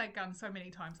fires that gun so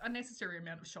many times, unnecessary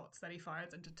amount of shots that he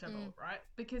fires into Tybalt, right?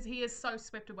 Because he is so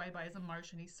swept away by his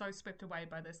emotion. He's so swept away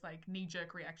by this like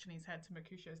knee-jerk reaction he's had to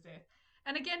Mercutio's death.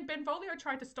 And again, Benvolio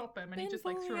tried to stop him and he just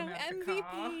like threw him out of the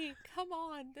car. MVP, come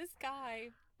on, this guy.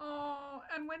 Oh,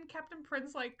 and when Captain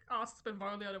Prince like asks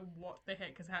Benvolio what the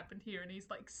heck has happened here, and he's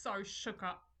like so shook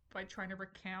up by trying to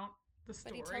recount the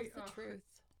story. But he tells the truth.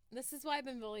 This is why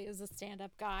Benvolio is a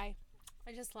stand-up guy.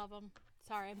 I just love him.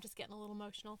 Sorry, I'm just getting a little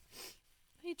emotional.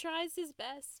 He tries his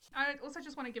best. I also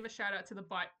just want to give a shout out to the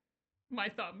bite my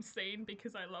thumb scene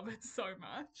because I love it so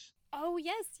much. Oh,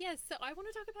 yes. So I want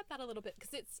to talk about that a little bit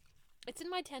because it's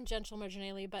in my tangential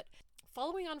marginalia, but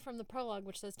following on from the prologue,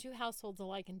 which says two households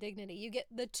alike in dignity, you get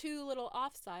the two little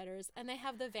offsiders and they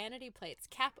have the vanity plates,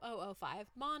 Cap 005,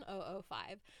 Mon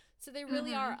 005. So they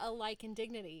really are alike in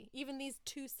dignity. Even these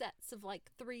two sets of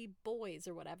like three boys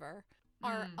or whatever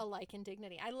are alike in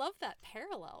dignity. I love that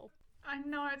parallel. I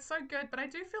know, it's so good, but I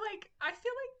feel like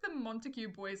the Montague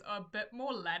boys are a bit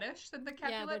more laddish than the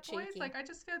Capulet boys. Cheeky. Like, I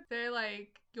just feel they're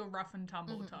like your rough and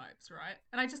tumble types, right?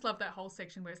 And I just love that whole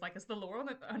section where it's like, is the law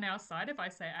on our side if I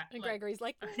say... And Gregory's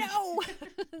like, no!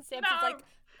 Samson's like,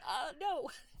 no.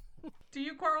 Do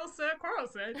you quarrel, sir? Quarrel,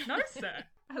 sir. No, sir.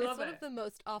 I love it. It's one of the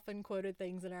most often quoted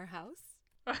things in our house.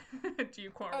 Do you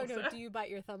quarrel, sir? Oh, no, do you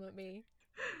bite your thumb at me?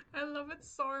 I love it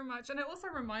so much. And it also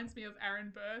reminds me of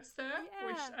Aaron Burr, sir,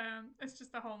 which is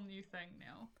just a whole new thing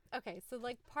now. Okay, so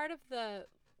like part of the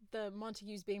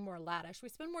Montagues being more laddish, we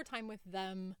spend more time with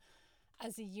them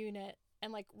as a unit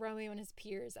and like Romeo and his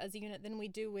peers as a unit than we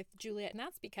do with Juliet. And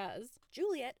that's because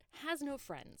Juliet has no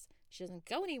friends. She doesn't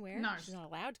go anywhere. No. She's not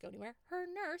allowed to go anywhere. Her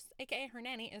nurse, aka her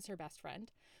nanny, is her best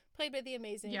friend, played by the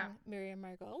amazing Miriam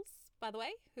Margolyes, by the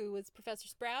way, who was Professor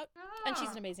Sprout. And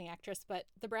she's an amazing actress, but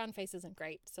the brown face isn't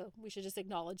great, so we should just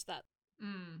acknowledge that.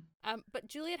 But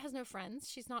Juliet has no friends.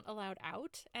 She's not allowed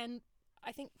out. And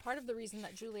I think part of the reason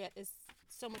that Juliet is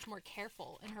so much more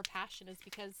careful in her passion is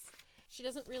because she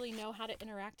doesn't really know how to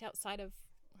interact outside of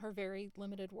her very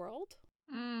limited world.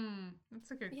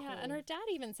 That's a good call. Yeah, and her dad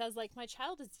even says, like, my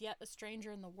child is yet a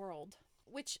stranger in the world,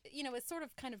 which, you know, is sort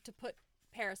of kind of to put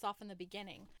Paris off in the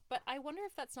beginning. But I wonder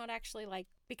if that's not actually, like,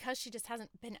 because she just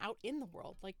hasn't been out in the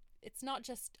world. Like, it's not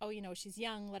just, oh, she's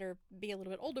young, let her be a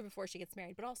little bit older before she gets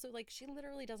married, but also like she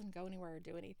literally doesn't go anywhere or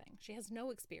do anything. She has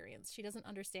no experience. She doesn't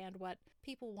understand what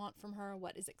people want from her,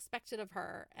 what is expected of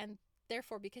her, and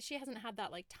therefore, because she hasn't had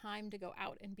that like time to go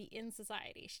out and be in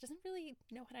society, she doesn't really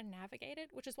know how to navigate it,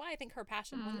 which is why I think her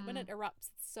passion, when it erupts,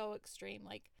 it's so extreme.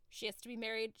 Like, she has to be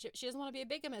married. She doesn't want to be a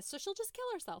bigamist, so she'll just kill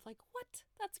herself. Like, what?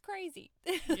 That's crazy.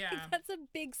 Yeah. That's a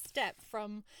big step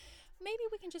from maybe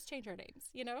we can just change our names,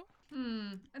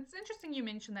 It's interesting you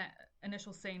mentioned that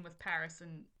initial scene with Paris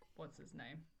and what's his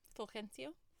name? Fulgencio,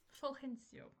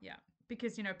 yeah.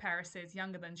 Because, Paris says,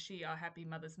 younger than she are happy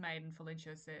mothers made, and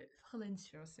Fulgencio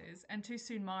says, and too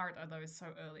soon marred are those so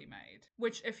early made.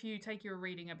 Which, if you take your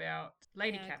reading about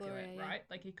Lady Capulet, Gloria, right?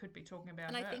 Like, he could be talking about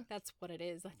and her. I think that's what it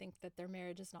is. I think that their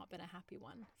marriage has not been a happy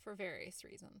one for various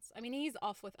reasons. I mean, he's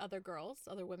off with other girls,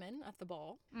 other women at the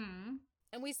ball.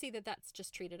 And we see that that's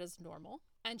just treated as normal.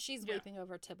 And she's weeping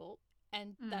over Tybalt.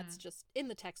 And that's just in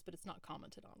the text, but it's not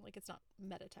commented on. Like, it's not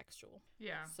metatextual.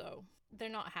 Yeah. So they're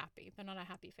not happy. They're not a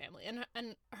happy family.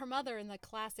 And her mother, in the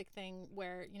classic thing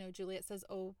where, Juliet says,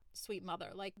 oh, sweet mother,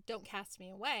 like, don't cast me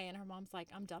away. And her mom's like,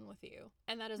 I'm done with you.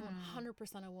 And that is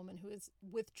 100% a woman who is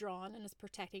withdrawn and is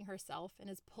protecting herself and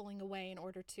is pulling away in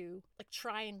order to, like,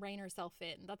 try and rein herself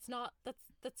in.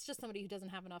 That's just somebody who doesn't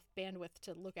have enough bandwidth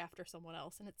to look after someone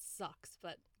else. And it sucks,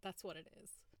 but that's what it is.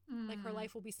 Like, her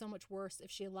life will be so much worse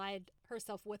if she allied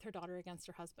herself with her daughter against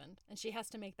her husband. And she has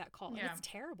to make that call. Yeah. And it's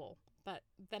terrible. But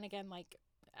then again, like,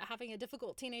 having a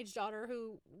difficult teenage daughter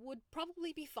who would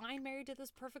probably be fine married to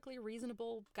this perfectly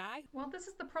reasonable guy. Well, this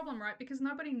is the problem, right? Because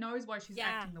nobody knows why she's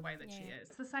acting the way that she is.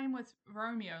 It's the same with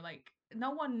Romeo. Like,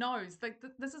 no one knows. Like,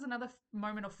 this is another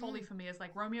moment of folly for me, is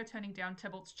like Romeo turning down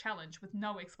Tybalt's challenge with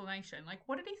no explanation. Like,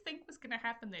 what did he think was going to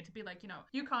happen there? To be like,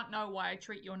 you can't know why I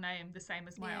treat your name the same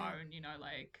as my own,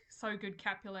 like, so good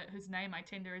Capulet, whose name I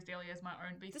tender as dearly as my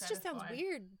own, be this satisfied. Just sounds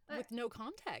weird with no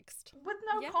context. With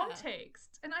no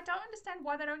context. And I don't understand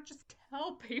why they don't just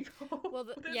tell people. Well,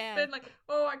 They're like,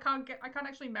 oh, I can't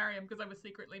actually marry him because I was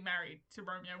secretly married to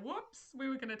Romeo. Whoops, we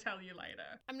were going to tell you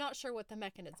later. I'm not sure what the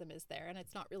mechanism is there, and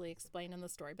it's not really explained in the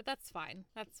story, but that's fine.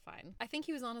 I think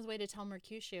he was on his way to tell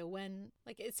Mercutio when,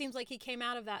 like, it seems like he came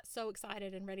out of that so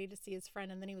excited and ready to see his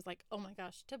friend, and then he was like, oh my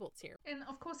gosh, Tybalt's here. And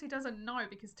of course he doesn't know,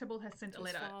 because Tybalt has sent a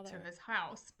letter to his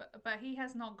house, but he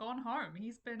has not gone home.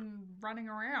 He's been running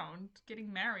around,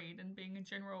 getting married and being a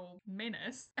general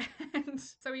menace, and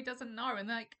so he doesn't know. And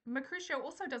like, Mercutio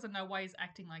also doesn't know why he's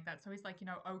acting like that, so he's like,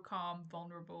 oh, calm,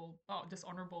 vulnerable,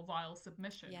 dishonorable, vile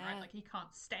submission, right? Like, he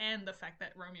can't stand the fact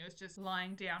that Romeo is just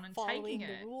lying down and taking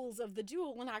the rules of the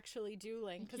duel when actually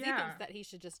dueling, because he thinks that he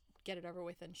should just get it over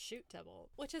with and shoot Tybalt,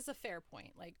 which is a fair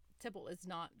point. Like, Tybalt is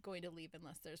not going to leave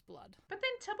unless there's blood. But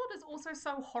then Tybalt is also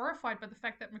so horrified by the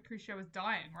fact that Mercutio is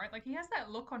dying, right? Like, he has that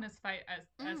look on his face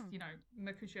as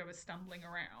Mercutio is stumbling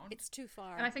around. It's too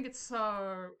far. And I think it's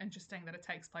so interesting that it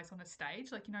takes place on a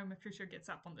stage. Like, Mercutio gets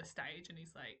up on the stage and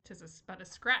he's like, "'Tis but a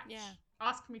scratch. Yeah.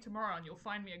 Ask for me tomorrow and you'll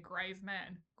find me a grave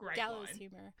man." Great gallows line.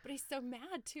 humor. But he's so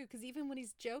mad too, because even when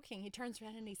he's joking, he turns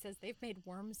around and he says, "They've made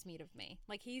worm's meat of me."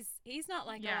 Like, he's not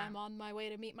like, "Oh, I'm on my way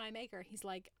to meet my maker." He's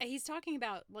like, he's talking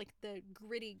about like the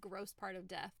gritty, gross part of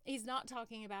death. He's not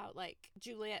talking about like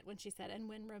Juliet when she said, "And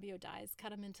when Romeo dies,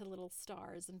 cut him into little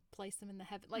stars and place him in the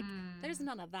heaven." Like, there's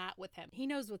none of that with him. He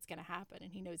knows what's going to happen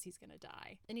and he knows he's going to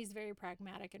die. And he's very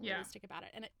pragmatic and realistic about it.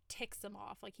 And it ticks him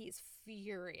off. Like, he's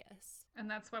furious. And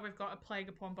that's why we've got a plague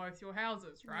upon both your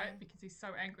houses, right? Yeah. Because he's so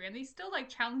angry. And he still like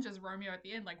challenges Romeo at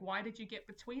the end, like, "Why did you get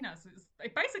between us?"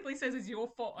 It basically says it's your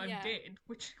fault I'm dead,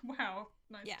 which, wow,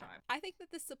 nice time. I think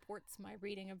that this supports my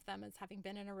reading of them as having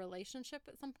been in a relationship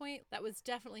at some point. That was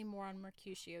definitely more on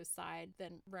Mercutio's side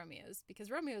than Romeo's,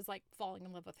 because Romeo's like falling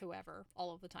in love with whoever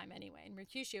all of the time anyway, and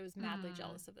Mercutio is madly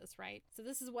jealous of this, right? So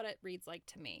this is what it reads like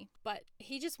to me. But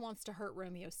he just wants to hurt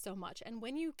Romeo so much. And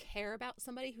when you care about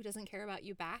somebody who doesn't care about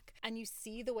you back, and you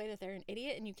see the way that they're an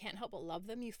idiot and you can't help but love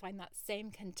them, you find that same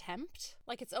contempt.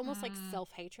 Like, it's almost like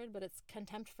self-hatred, but it's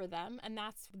contempt for them. And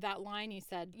that's that line you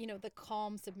said, the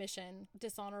calm submission,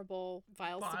 dishonorable,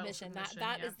 vile submission.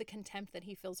 That is the contempt that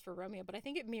he feels for Romeo. But I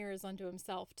think it mirrors unto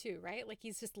himself too, right? Like,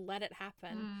 he's just let it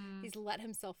happen. He's let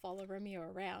himself follow Romeo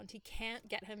around. He can't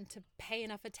get him to pay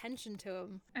enough attention to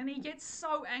him. And he gets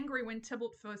so angry when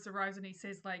Tybalt first arrives and he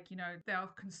says, like, "Thou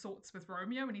consorts with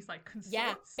Romeo," and he's like, "Consorts?"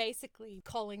 Yeah, basically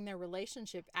calling their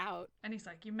relationship out. And he's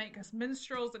like, "You make us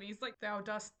minstrels," and he's like, "Thou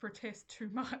dost protest too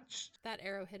much." That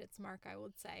arrow hit its mark, I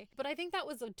would say. But I think that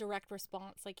was a direct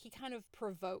response. Like, he kind of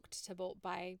provoked Tybalt Tybalt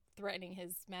by threatening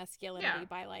his masculinity,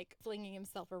 by like flinging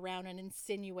himself around and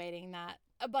insinuating that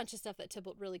a bunch of stuff that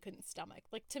Tybalt really couldn't stomach.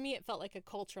 Like, to me, it felt like a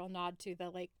cultural nod to the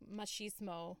like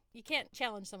machismo. You can't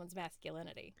challenge someone's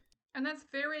masculinity. And that's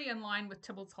very in line with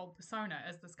Tybalt's whole persona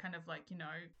as this kind of like,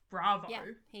 bravo. Yeah,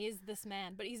 he is this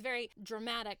man, but he's very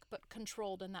dramatic but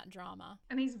controlled in that drama.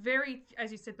 And he's very,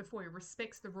 as you said before, he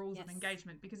respects the rules of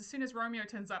engagement, because as soon as Romeo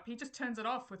turns up, he just turns it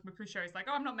off with Mercutio. He's like,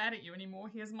 oh, I'm not mad at you anymore.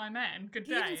 Here's my man. Good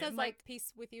day. He even says, like,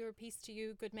 peace with you or peace to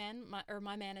you, good man,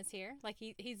 my man is here. Like,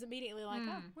 he's immediately like,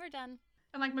 oh, we're done.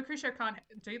 And like Mercutio can't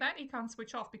do that. He can't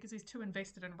switch off because he's too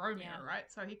invested in Romeo,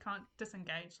 right? So he can't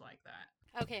disengage like that.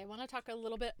 Okay, I want to talk a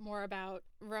little bit more about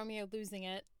Romeo losing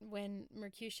it when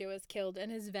Mercutio is killed and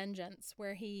his vengeance,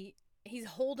 where he's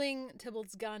holding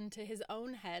Tybalt's gun to his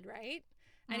own head, right?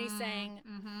 And he's saying,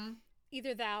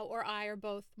 either thou or I or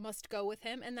both must go with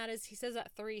him. And that is, he says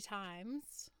that 3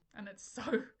 times. And it's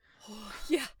so...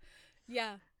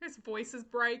 Yeah. His voice is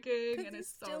breaking and it's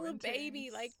still so a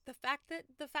baby. Like the fact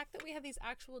that we have these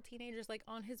actual teenagers, like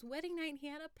on his wedding night he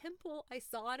had a pimple. I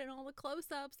saw it in all the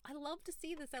close-ups. I love to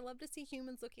see this. I love to see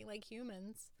humans looking like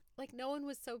humans. Like, no one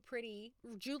was so pretty.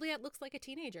 Juliet looks like a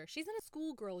teenager. She's in a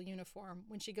schoolgirl uniform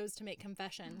when she goes to make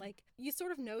confession. Like, you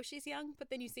sort of know she's young, but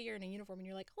then you see her in a uniform and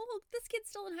you're like, oh, this kid's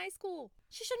still in high school.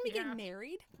 She shouldn't be getting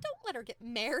married. Don't let her get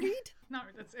married. No,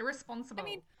 that's irresponsible. I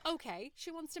mean, okay,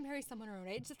 she wants to marry someone her own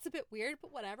age. It's a bit weird,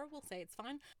 but whatever. We'll say it's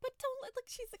fine. But don't let, like,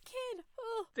 she's a kid.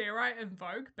 Oh. Dare I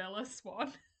invoke Bella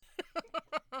Swan?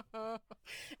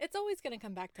 It's always going to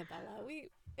come back to Bella.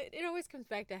 It always comes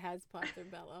back to Has Potter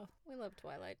Bella. We love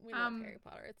Twilight. We love Harry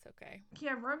Potter. It's okay.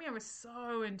 Yeah, Romeo is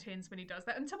so intense when he does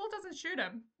that. And Tybalt doesn't shoot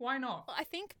him. Why not? Well, I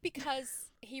think because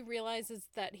he realizes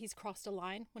that he's crossed a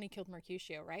line when he killed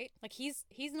Mercutio, right? Like, he's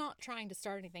not trying to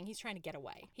start anything. He's trying to get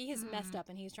away. He has messed up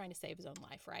and he's trying to save his own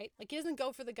life, right? Like, he doesn't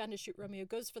go for the gun to shoot Romeo.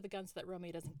 Goes for the gun so that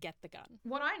Romeo doesn't get the gun.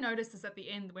 What I noticed is at the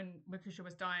end when Mercutio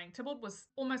was dying, Tybalt was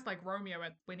almost like Romeo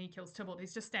when he kills Tybalt.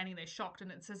 He's just standing there shocked,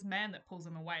 and it's his man that pulls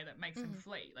him away that makes him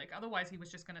flee. Like, otherwise he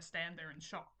was just going to stand there in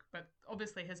shock. But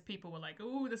obviously his people were like,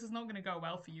 oh, this is not going to go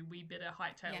well for you. We better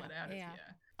hightail it out of here.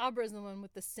 Abra's the one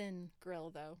with the sin grill,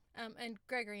 though. And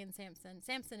Gregory and Samson.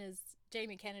 Samson is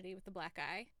Jamie Kennedy with the black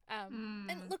eye.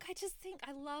 And look, I just think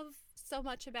I love so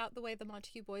much about the way the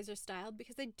Montague boys are styled,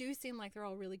 because they do seem like they're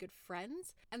all really good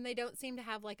friends, and they don't seem to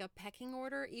have like a pecking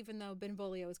order, even though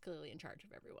Benvolio is clearly in charge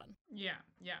of everyone. Yeah,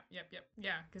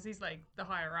 because he's like the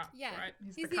higher up, right?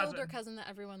 He's the older cousin that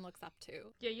everyone looks up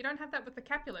to. Yeah, you don't have that with the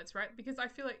Capulets, right? Because I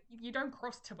feel like you don't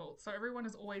cross Tybalt, so everyone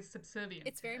is always subservient.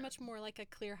 It's very much more like a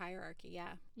clear hierarchy,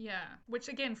 Yeah, which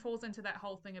again falls into that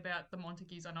whole thing about the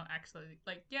Montagues are not actually,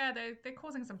 like, they're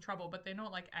causing some trouble, but they're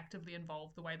not like actively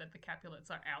involved the way that the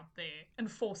Capulets are out there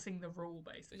enforcing the rule,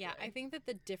 basically. Yeah, I think that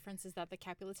the difference is that the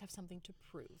Capulets have something to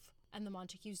prove, and the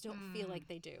Montagues don't feel like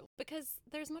they do, because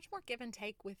there's much more give and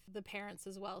take with the parents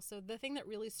as well. So the thing that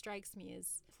really strikes me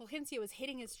is Fulgencio is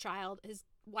hitting his child. His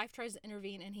wife tries to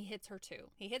intervene and he hits her too.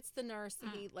 He hits the nurse.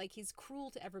 He's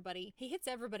cruel to everybody. He hits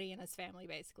everybody in his family,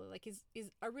 basically. Like,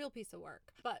 he's a real piece of work.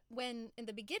 But when in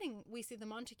the beginning we see the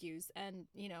Montagues and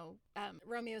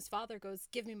Romeo's father goes,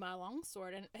 give me my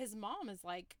longsword, and his mom is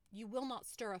like, you will not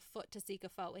stir a foot to seek a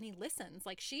foe, and he listens.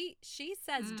 Like, she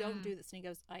says don't do this, and he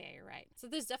goes, oh yeah, you're right. So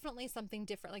there's definitely something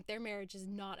different. Like, their marriage is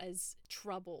not as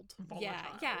troubled.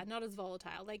 Volatile. Yeah, not as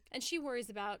volatile. Like, and she worries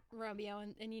about Romeo,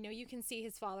 and you can see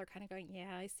his father kind of going, yeah,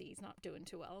 I see he's not doing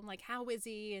too well, and like, how is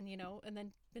he? And and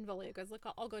then Benvolio goes, look,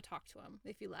 I'll go talk to him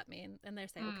if you let me, and they're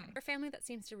saying okay. A family that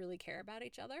seems to really care about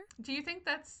each other. Do you think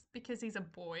that's because he's a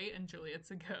boy and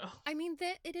Juliet's a girl? I mean,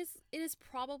 that it is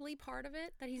probably part of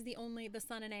it, that he's the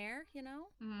son and heir,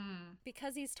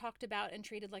 because he's talked about and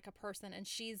treated like a person, and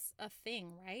she's a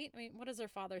thing, right? I mean, what does her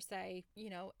father say?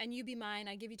 And you be mine,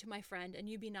 I give you to my friend, and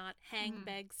you be not, hang,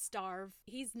 beg, starve.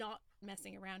 He's not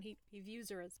messing around. He views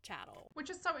her as chattel. Which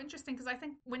is so interesting, because I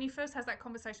think when he first has that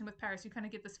conversation with Paris, you kind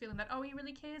of get this feeling that, oh, he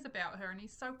really cares about her, and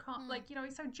he's so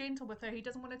he's so gentle with her. He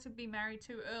doesn't want her to be married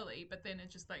too early, but then it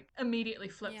just like immediately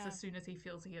flips as soon as he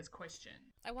feels he is questioned.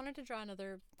 I wanted to draw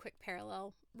another quick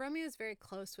parallel. Romeo is very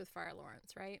close with Friar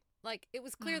Lawrence, right? Like, it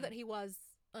was clear that he was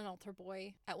an altar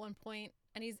boy at one point,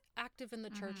 and he's active in the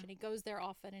church, and he goes there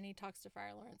often, and he talks to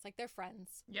Friar Lawrence. Like, they're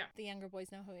friends. Yeah. The younger boys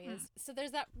know who he is. So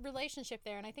there's that relationship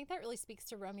there, and I think that really speaks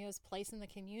to Romeo's place in the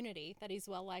community, that he's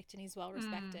well-liked and he's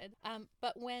well-respected.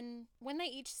 But when they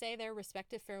each say their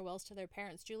respective farewells to their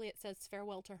parents, Juliet says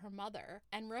farewell to her mother,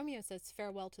 and Romeo says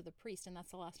farewell to the priest, and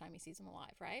that's the last time he sees him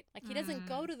alive, right? Like, he doesn't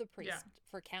go to the priest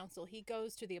for counsel. He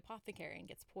goes to the apothecary and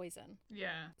gets poison.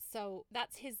 Yeah. So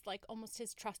that's his, like, almost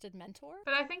his trusted mentor.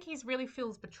 But I think he's really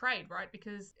feels betrayed, right?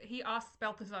 because he asks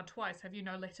Balthazar twice, have you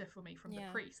no letter for me from the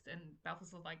Yeah. priest? And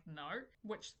Balthazar's like, no.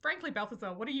 Which, frankly,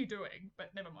 Balthazar, what are you doing?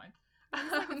 But never mind.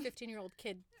 He's like a 15-year-old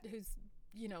kid who's,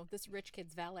 this rich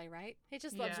kid's valet, right? He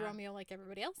just loves Yeah. Romeo like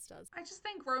everybody else does. I just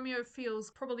think Romeo feels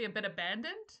probably a bit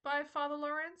abandoned by Father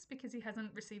Lawrence because he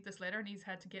hasn't received this letter and he's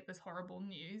had to get this horrible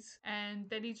news. And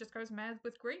then he just goes mad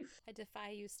with grief. I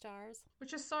defy you, stars.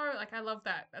 Which is so, like, I love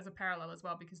that as a parallel as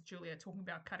well because Juliet talking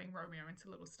about cutting Romeo into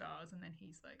little stars and then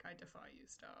he's like, I defy you,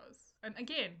 stars. And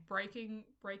again, breaking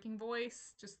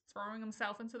voice, just throwing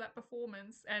himself into that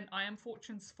performance. And I Am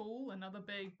Fortune's Fool, another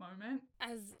big moment.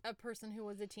 As a person who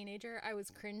was a teenager, I was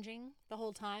cringing the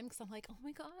whole time because I'm like, oh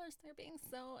my gosh, they're being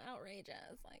so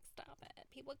outrageous. Like, stop it.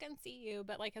 People can see you.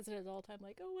 But like as an adult, I'm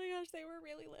like, oh my gosh, they were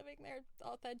really living their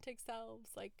authentic selves.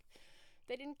 Like,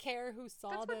 they didn't care who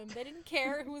saw them. They didn't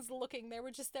care who was looking. They were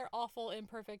just their awful,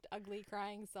 imperfect, ugly,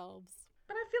 crying selves.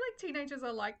 But I feel like teenagers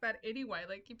are like that anyway.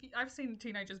 Like, I've seen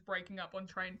teenagers breaking up on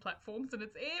train platforms, and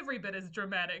it's every bit as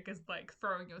dramatic as like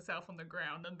throwing yourself on the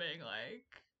ground and being like,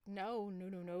 No.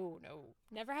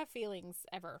 Never have feelings,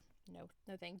 ever.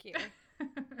 No, thank you.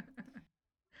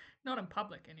 not in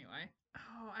public anyway.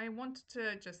 Oh, I wanted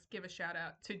to just give a shout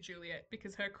out to Juliet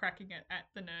because her cracking it at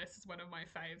the nurse is one of my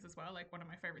faves as well. Like one of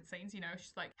my favorite scenes.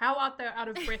 She's like, "How art thou out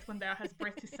of breath when thou hast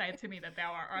breath to say to me that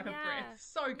thou art out of breath?"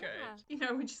 So good.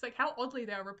 Yeah. When she's like, "How oddly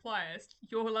thou repliest,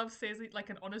 your love says it like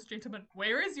an honest gentleman.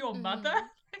 Where is your mother?"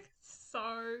 Like,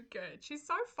 so good. She's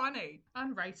so funny.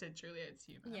 Unrated Juliet's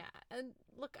humor. Yeah, and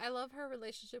look, I love her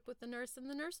relationship with the nurse, and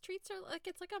the nurse treats her like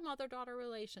it's like a mother-daughter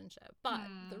relationship. But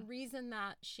the reason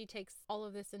that she takes all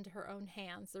of this into her own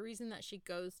hands, the reason that she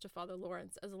goes to Father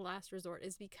Lawrence as a last resort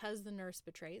is because the nurse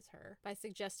betrays her by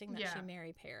suggesting that she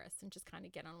marry Paris and just kind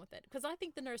of get on with it. Because I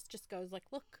think the nurse just goes like,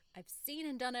 look, I've seen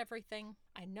and done everything.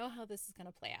 I know how this is going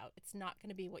to play out. It's not going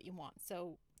to be what you want.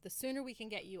 So the sooner we can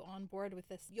get you on board with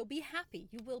this, you'll be happy.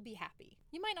 You will be happy.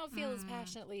 You might not feel as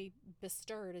passionately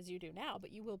bestirred as you do now,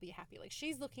 but you will be happy. Like,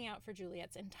 she's looking out for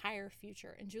Juliet's entire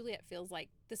future, and Juliet feels like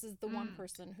this is the one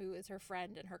person who is her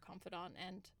friend and her confidant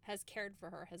and has cared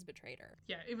for her, has betrayed her.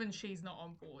 Yeah, even she's not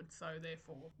on board, so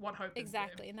therefore, what hope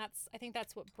Exactly, is there? and I think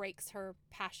that's what breaks her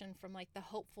passion from like the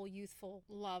hopeful, youthful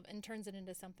love and turns it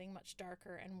into something much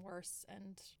darker and worse,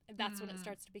 and that's when it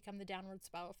starts to become the downward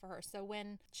spiral for her. So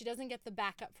when she doesn't get the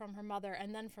backup from her mother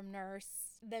and then from Nurse,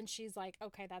 then she's like,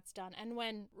 okay, that's done. And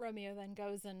when Romeo then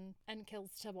goes and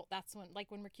kills Tybalt, that's when,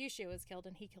 like when Mercutio is killed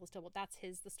and he kills Tybalt, that's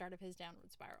the start of his downward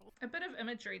spiral. A bit of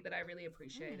imagery that I really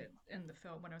appreciated in the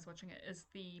film when I was watching it is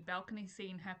the balcony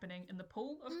scene happening in the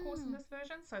pool, of course, in this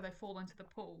version. So they fall into the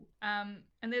pool. And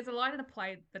there's a line in the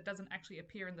play that doesn't actually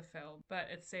appear in the film, but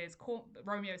it says,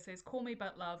 Romeo says, "Call me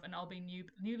but love, and I'll be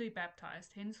newly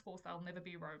baptized. Henceforth, I'll never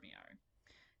be Romeo."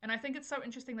 And I think it's so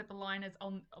interesting that the line is,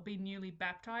 I'll be newly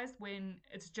baptized, when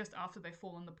it's just after they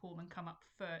fall in the pool and come up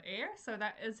for air. So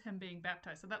that is him being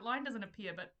baptized. So that line doesn't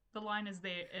appear, but the line is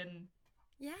there in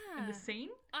the scene.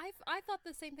 I thought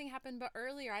the same thing happened, but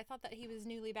earlier I thought that he was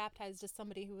newly baptized as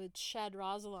somebody who would shed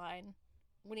Rosaline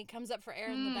when he comes up for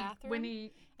air in the bathroom. And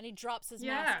he drops his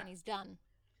mask and he's done.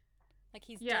 Like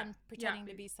he's done pretending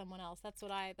to be someone else. That's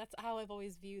how I've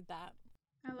always viewed that.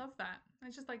 I love that.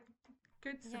 It's just like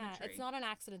good symmetry. Yeah, it's not an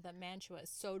accident that Mantua is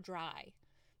so dry,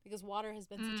 because water has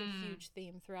been such a huge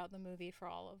theme throughout the movie for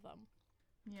all of them.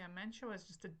 Yeah, Mantua is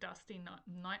just a dusty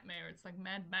nightmare. It's like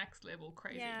Mad Max level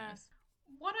craziness. Yeah.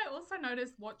 What I also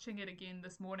noticed watching it again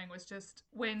this morning was just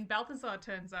when Balthazar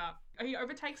turns up, he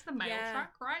overtakes the mail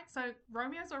truck, right? So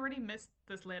Romeo's already missed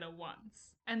this letter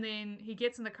once. And then he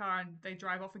gets in the car and they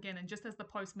drive off again. And just as the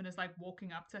postman is like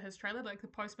walking up to his trailer, like the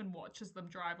postman watches them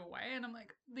drive away. And I'm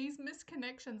like, these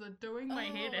misconnections are doing my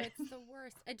head in. It's the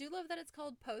worst. I do love that it's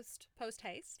called Post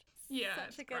Haste. Yeah,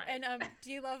 such a good. Great. And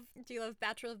do you love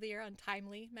Bachelor of the Year on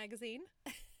Timely magazine?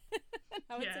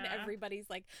 How it's in everybody's,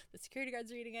 like, the security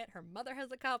guard's reading it, her mother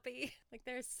has a copy. Like,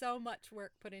 there's so much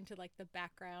work put into like the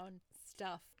background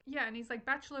stuff. Yeah, and he's like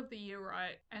Bachelor of the Year,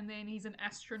 right? And then he's an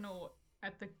astronaut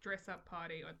at the dress-up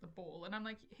party at the ball, and I'm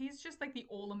like, he's just like the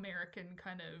all-American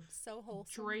kind of so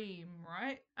wholesome dream,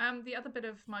 right? The other bit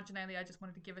of marginalia I just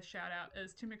wanted to give a shout out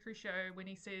is to Mercutio when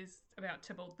he says about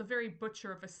Tybalt, the very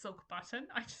butcher of a silk button.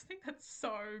 I just think that's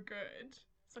so good.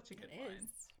 Such a good line.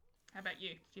 How about you?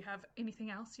 Do you have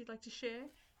anything else you'd like to share?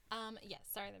 Yes,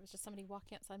 sorry, there was just somebody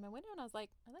walking outside my window and I was like,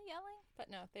 are they yelling?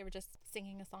 But no, they were just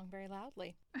singing a song very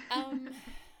loudly.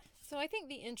 So I think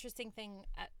the interesting thing,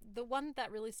 the one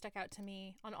that really stuck out to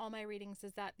me on all my readings,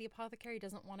 is that the apothecary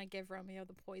doesn't want to give Romeo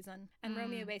the poison. And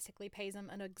Romeo basically pays him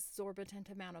an exorbitant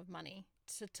amount of money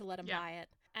to let him buy it.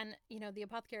 And, the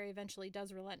apothecary eventually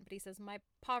does relent, but he says, my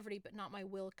poverty, but not my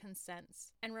will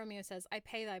consents. And Romeo says, I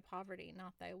pay thy poverty,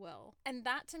 not thy will. And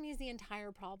that to me is the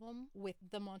entire problem with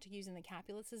the Montagues and the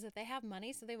Capulets, is that they have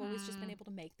money, so they've always just been able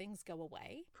to make things go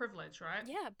away. Privilege, right?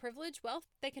 Yeah, privilege, wealth.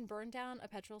 They can burn down a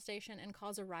petrol station and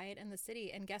cause a riot in the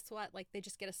city, and guess what? Like, they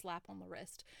just get a slap on the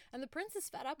wrist. And the prince is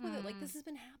fed up with it. Like, this has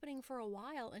been happening for a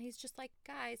while, and he's just like,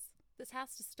 guys, this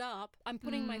has to stop. I'm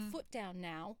putting my foot down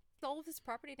now. All of this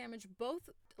property damage, both,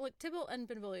 like, Tybalt and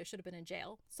Benvolio should have been in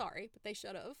jail. Sorry, but they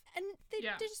should have. And they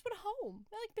just went home.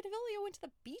 Like, Benvolio went to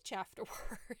the beach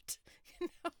afterward,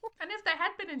 And if they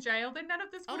had been in jail, then none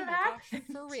of this would have happened. Gosh,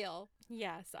 for real.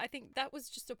 Yes, I think that was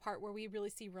just a part where we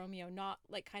really see Romeo not,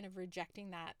 like, kind of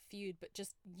rejecting that feud, but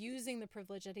just using the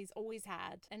privilege that he's always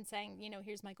had and saying,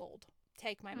 here's my gold.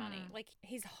 Take my money. Like,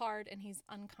 he's hard and he's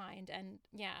unkind, and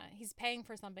he's paying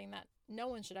for something that no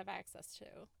one should have access to.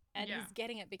 And he's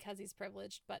getting it because he's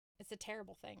privileged, but it's a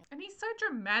terrible thing. And he's so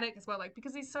dramatic as well, like,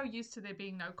 because he's so used to there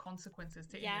being no consequences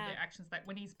to any of their actions. Like,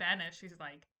 when he's banished, he's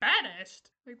like,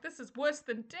 banished? Like, this is worse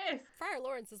than death. Friar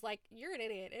Lawrence is like, you're an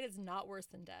idiot. It is not worse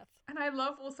than death. And I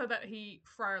love also that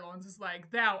Friar Lawrence is like,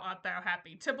 thou art thou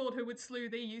happy. Tybalt, who would slew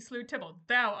thee, you slew Tybalt.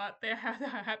 Thou art thou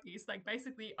happy. It's like,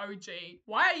 basically, OG.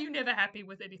 Why are you never happy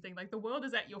with anything? Like, the world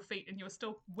is at your feet and you're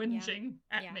still whinging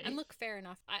at me. And look, fair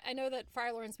enough. I know that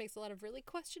Friar Lawrence makes a lot of really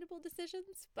questionable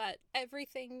decisions, but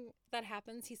everything that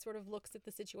happens, he sort of looks at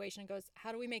the situation and goes,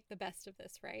 how do we make the best of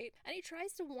this, right? And he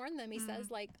tries to warn them. He says,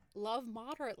 like, love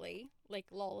moderately, like,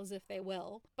 lol, as if they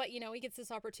will. But, he gets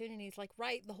this opportunity. He's like,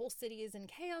 right, the whole city is in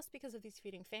chaos because of these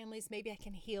feuding families. Maybe I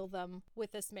can heal them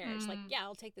with this marriage. Like, yeah,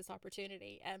 I'll take this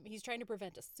opportunity. He's trying to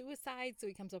prevent a suicide, so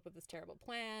he comes up with this terrible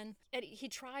plan. And he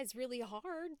tries really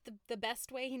hard, the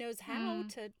best way he knows how,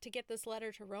 to get this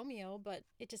letter to Romeo, but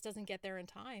it just doesn't get there in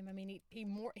time. I mean, he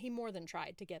more than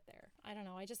tried to get there. I don't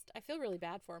know. I feel really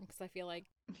bad for him because I feel like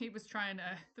he was trying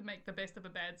to make the best of a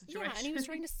bad situation. Yeah, and he was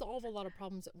trying to solve a lot of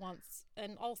problems at once.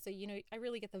 And also, I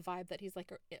really get the vibe that he's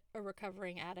like a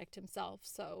recovering addict himself.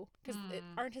 So, because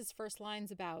aren't his first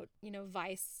lines about,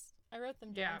 vice? I wrote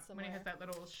them down somewhere. When he has that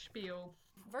little spiel.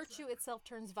 Virtue itself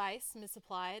turns vice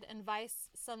misapplied, and vice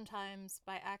sometimes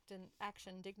by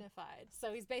action dignified.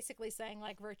 So he's basically saying,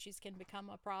 like, virtues can become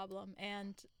a problem,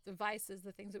 and the vices,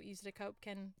 the things that we use to cope,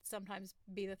 can sometimes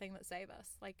be the thing that save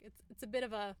us. Like, it's a bit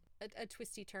of a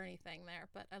twisty turny thing there,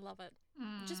 but I love it.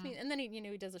 It just means, and then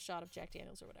he does a shot of Jack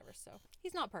Daniels or whatever, so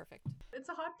he's not perfect. It's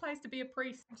a hard place to be a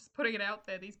priest. Just putting it out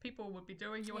there, these people would be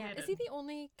doing your head in. Is he the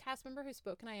only cast member who's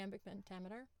spoken iambic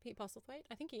pentameter? Pete Postlethwaite?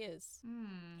 I think he is.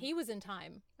 He was in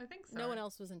time. I think so. No one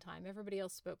else was in time. Everybody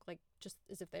else spoke like just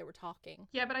as if they were talking.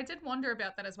 Yeah, but I did wonder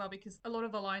about that as well, because a lot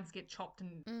of the lines get chopped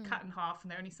and cut in half,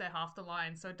 and they only say half the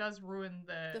line, so it does ruin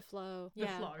the flow. The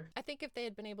flow. I think if they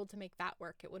had been able to make that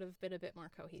work, it would have been a bit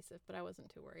more cohesive, but I wasn't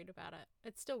too worried about it.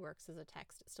 It still works as a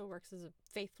text. It still works as a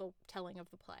faithful telling of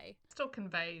the play. Still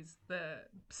conveys the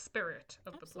spirit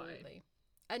of the play. Absolutely.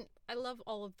 And I love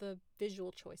all of the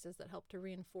visual choices that help to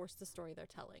reinforce the story they're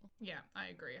telling. Yeah, I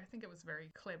agree. I think it was very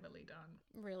cleverly done.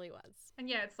 Really was. And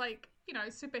yeah, it's like,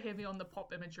 super heavy on the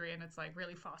pop imagery, and it's like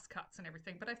really fast cuts and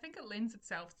everything. But I think it lends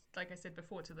itself, like I said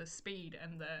before, to the speed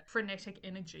and the frenetic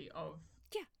energy of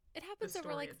it happens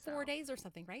over like 4 days or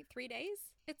something, right? 3 days?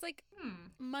 It's like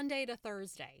Monday to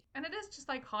Thursday. And it is just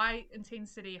like high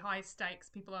intensity, high stakes.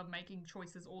 People are making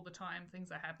choices all the time.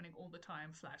 Things are happening all the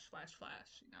time. Flash, flash,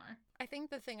 flash, I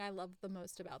think the thing I love the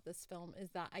most about this film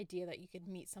is that idea that you could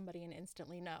meet somebody and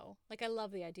instantly know. Like, I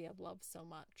love the idea of love so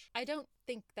much. I don't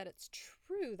think that it's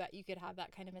true that you could have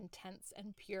that kind of intense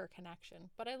and pure connection,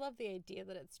 but I love the idea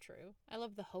that it's true. I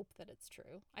love the hope that it's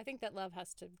true. I think that love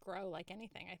has to grow like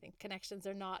anything. I think connections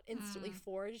are not instantly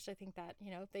forged. I think that,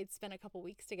 if they'd spent a couple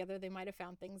weeks together, they might have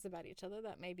found things about each other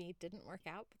that maybe didn't work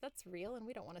out, but that's real, and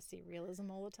we don't want to see realism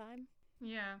all the time.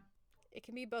 Yeah. It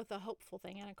can be both a hopeful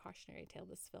thing and a cautionary tale,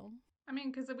 this film. I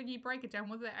mean, because when you break it down,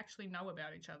 what do they actually know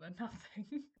about each other?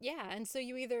 Nothing. Yeah, and so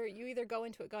you either go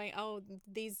into it going, oh,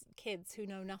 these kids who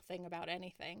know nothing about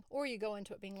anything, or you go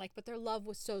into it being like, but their love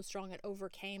was so strong it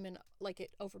overcame and like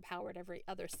it overpowered every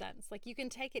other sense. Like, you can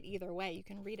take it either way. You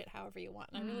can read it however you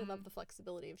want. And I really love the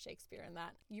flexibility of Shakespeare in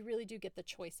that. You really do get the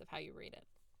choice of how you read it.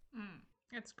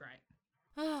 It's great.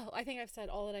 Oh, I think I've said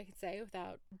all that I could say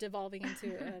without devolving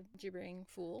into a gibbering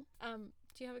fool.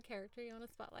 Do you have a character you want to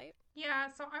spotlight? Yeah,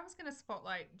 so I was going to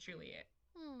spotlight Juliet.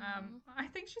 I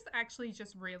think she's actually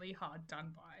just really hard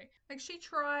done by. Like, she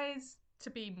tries to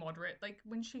be moderate. Like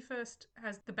when she first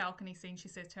has the balcony scene, she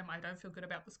says to him, I don't feel good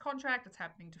about this contract. It's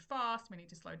happening too fast. We need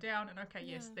to slow down. And okay,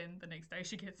 yes, then the next day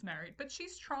she gets married. But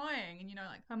she's trying. And,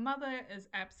 like her mother is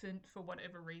absent for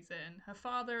whatever reason. Her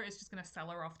father is just going to sell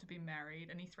her off to be married.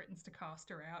 And he threatens to cast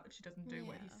her out if she doesn't do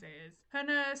what he says. Her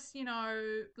nurse,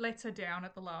 lets her down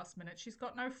at the last minute. She's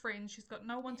got no friends. She's got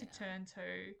no one to turn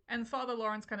to. And Father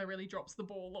Lawrence kind of really drops the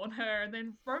ball on her. And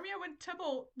then Romeo and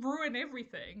Tybalt ruin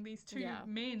everything. These two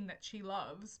men that she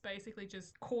loves basically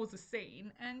just cause a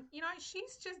scene. And,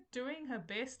 she's just doing her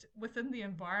best within the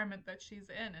environment that she's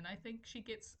in. And I think she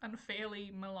gets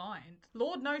unfairly maligned.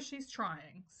 Lord knows she's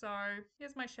trying. So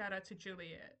here's my shout out to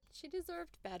Juliet. She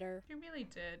deserved better. She really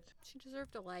did. She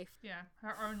deserved a life. Yeah,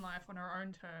 her own life on her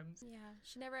own terms. Yeah,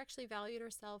 she never actually valued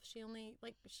herself. She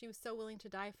was so willing to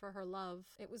die for her love.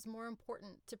 It was more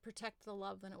important to protect the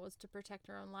love than it was to protect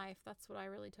her own life. That's what I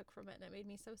really took from it, and it made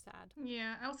me so sad.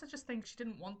 Yeah, I also just think she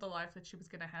didn't want the life that she was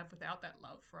going to have without that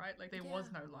love, right? Like, there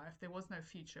was no life. There was no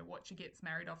future. What, she gets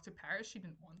married off to Paris? She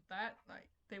didn't want that. Like,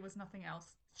 there was nothing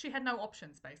else. She had no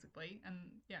options, basically. And,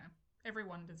 yeah,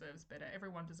 everyone deserves better.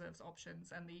 Everyone deserves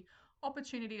options and the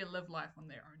opportunity to live life on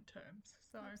their own terms.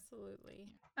 So, absolutely.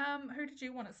 Who did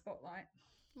you want to spotlight?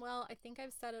 Well, I think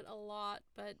I've said it a lot,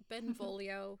 but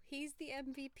Benvolio, he's the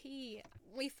MVP.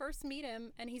 We first meet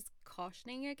him and he's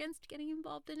cautioning against getting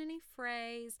involved in any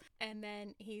frays, and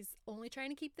then he's only trying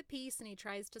to keep the peace, and he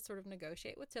tries to sort of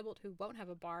negotiate with Tybalt, who won't have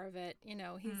a bar of it.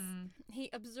 He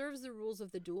observes the rules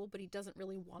of the duel, but he doesn't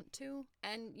really want to.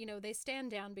 And, they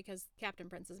stand down because Captain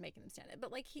Prince is making them stand it.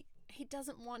 But, he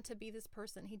doesn't want to be this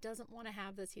person. He doesn't want to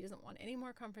have this. He doesn't want any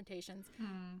more confrontations.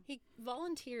 He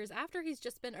volunteers after he's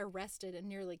just been arrested and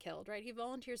nearly killed, right? He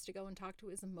volunteers to go and talk to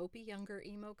his mopey younger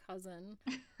emo cousin,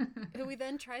 who he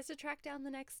then tries to track down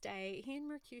the next day. He and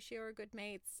Mercutio are good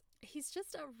mates. He's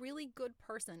just a really good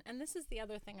person. And this is the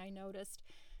other thing I noticed.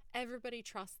 Everybody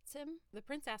trusts him. The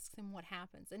prince asks him what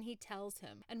happens, and he tells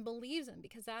him and believes him,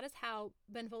 because that is how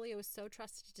Benvolio is so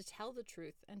trusted to tell the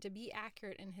truth and to be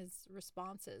accurate in his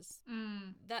responses.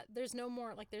 That there's no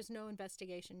more, there's no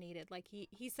investigation needed.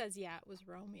 He says, yeah, it was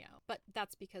Romeo, but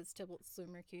that's because Tybalt slew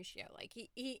Mercutio.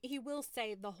 He will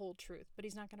say the whole truth, but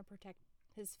he's not going to protect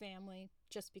his family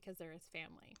just because they're his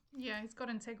family. Yeah, he's got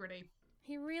integrity.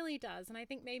 He really does, and I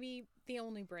think maybe the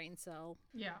only brain cell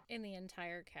in the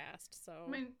entire cast. So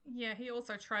he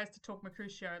also tries to talk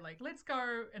Mercutio, let's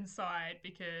go inside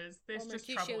because there's just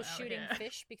trouble out shooting here.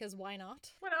 Fish because why not?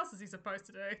 What else is he supposed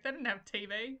to do? They didn't have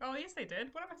TV. Oh, yes, they did.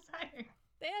 What am I saying?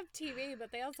 They have TV,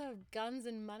 but they also have guns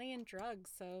and money and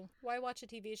drugs, so why watch a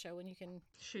TV show when you can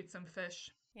shoot some fish?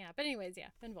 Yeah, but anyways,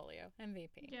 Benvolio,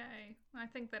 MVP. Yay. I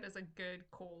think that is a good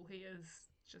call. He is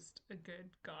just a good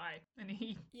guy, and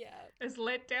he is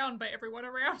let down by everyone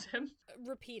around him.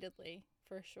 Repeatedly,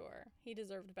 for sure. He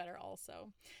deserved better also.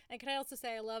 And can I also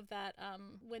say, I love that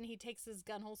when he takes his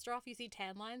gun holster off, you see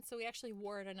tan lines, so he actually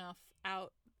wore it enough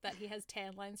out that he has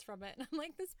tan lines from it. And I'm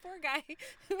like, this poor guy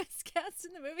who was cast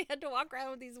in the movie had to walk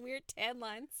around with these weird tan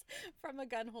lines from a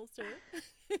gun holster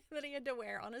that he had to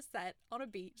wear on a set, on a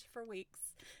beach for weeks.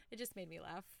 It just made me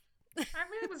laugh.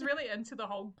 I was really into the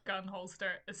whole gun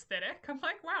holster aesthetic. I'm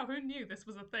like, wow, who knew this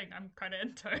was a thing I'm kind of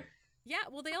into? Yeah,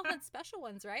 well, they all had special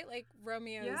ones, right? Like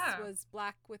Romeo's was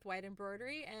black with white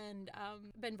embroidery, and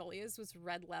Benvolio's was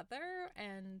red leather,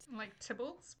 and like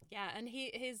Tybalt's. Yeah, and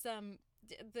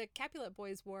the Capulet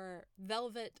boys wore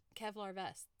velvet Kevlar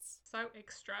vests. So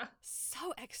extra.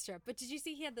 So extra. But did you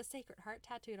see he had the Sacred Heart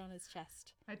tattooed on his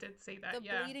chest? I did see that, The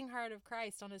bleeding heart of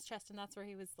Christ on his chest, and that's where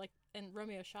he was and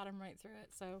Romeo shot him right through it.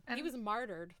 So he was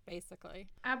martyred, basically.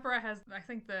 Abra has, I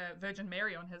think, the Virgin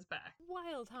Mary on his back.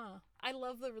 Wild, huh? I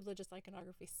love the religious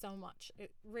iconography so much.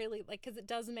 It really, because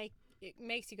it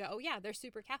makes you go, oh yeah, they're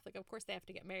super Catholic. Of course they have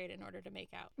to get married in order to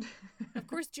make out. Of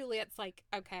course Juliet's like,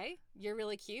 okay, you're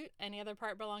really cute. Any other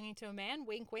part belonging to a man?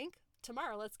 Wink, wink.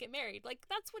 Tomorrow, let's get married.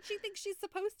 That's what she thinks she's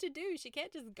supposed to do. She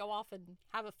can't just go off and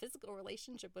have a physical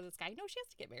relationship with this guy. No, she has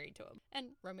to get married to him. And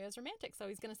Romeo's romantic, so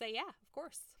he's going to say, yeah, of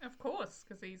course. Of course,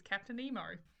 because he's Captain Emo.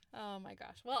 Oh my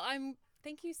gosh. Well,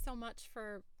 thank you so much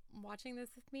for watching this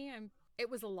with me.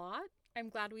 It was a lot. I'm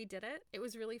glad we did it. It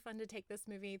was really fun to take this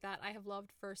movie that I have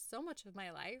loved for so much of my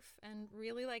life and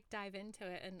really dive into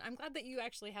it. And I'm glad that you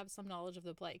actually have some knowledge of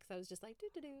the play, because I was just like,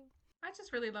 do-do-do. I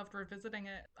just really loved revisiting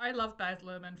it. I love Baz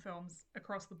Luhrmann films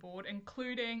across the board,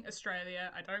 including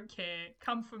Australia. I don't care.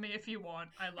 Come for me if you want.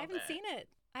 I love it. I haven't seen it.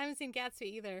 I haven't seen Gatsby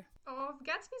either. Oh,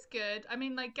 Gatsby's good. I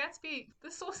mean, like, Gatsby, the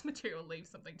source material leaves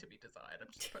something to be desired. I'm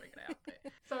just putting it out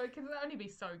there. So it can only be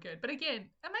so good. But again,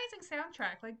 amazing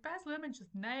soundtrack. Like, Baz Luhrmann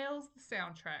just nails the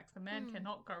soundtracks. The man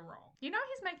cannot go wrong. You know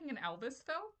he's making an Elvis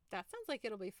film? That sounds like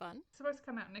it'll be fun. It's supposed to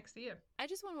come out next year. I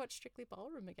just want to watch Strictly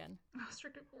Ballroom again. Oh,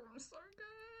 Strictly Ballroom is so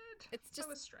good. It's just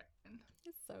so Australian.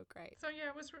 It's so great. So yeah,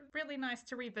 it was really nice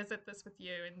to revisit this with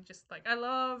you, and just like, I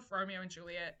love Romeo and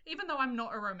Juliet. Even though I'm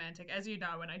not a romantic, as you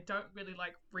know, and I don't really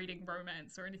like reading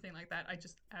romance or anything like that, I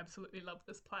just absolutely love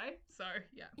this play. So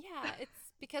yeah. Yeah,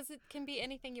 it's because it can be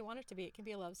anything you want it to be. It can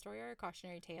be a love story or a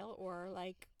cautionary tale, or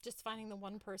like just finding the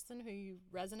one person who you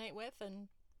resonate with and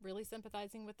really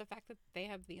sympathizing with the fact that they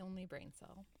have the only brain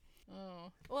cell.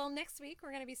 Oh. Well, next week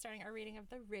we're going to be starting our reading of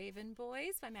The Raven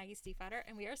Boys by Maggie Stiefvater,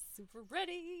 and we are super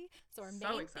ready. So our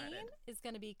main theme is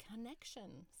going to be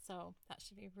connection. So that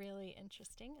should be really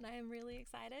interesting, and I am really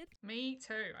excited. Me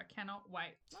too. I cannot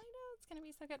wait. I know, it's going to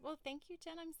be so good. Well, thank you,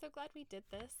 Jen. I'm so glad we did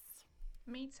this.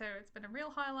 Me too. It's been a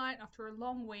real highlight after a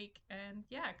long week, and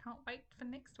yeah, I can't wait for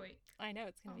next week. I know,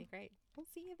 it's going to be great. We'll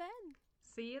see you then.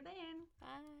 See you then.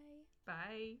 Bye.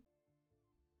 Bye.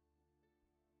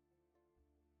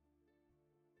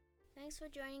 Thanks for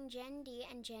joining Jen D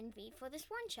and Jen V for this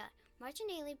one shot.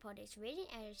 Martinelli Pod is written,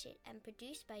 edited, and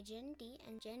produced by Jen D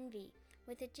and Jen V,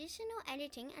 with additional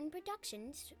editing and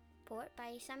production support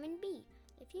by Simon B.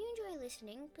 If you enjoy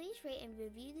listening, please rate and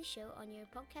review the show on your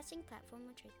podcasting platform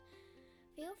of choice.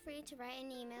 Feel free to write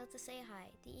an email to say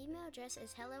hi. The email address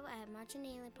is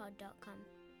hello@martinellipod.com.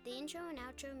 The intro and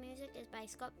outro music is by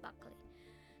Scott Buckley.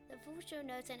 The full show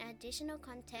notes and additional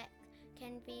content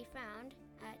can be found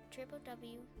at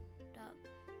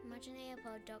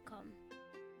www.martinellipod.com.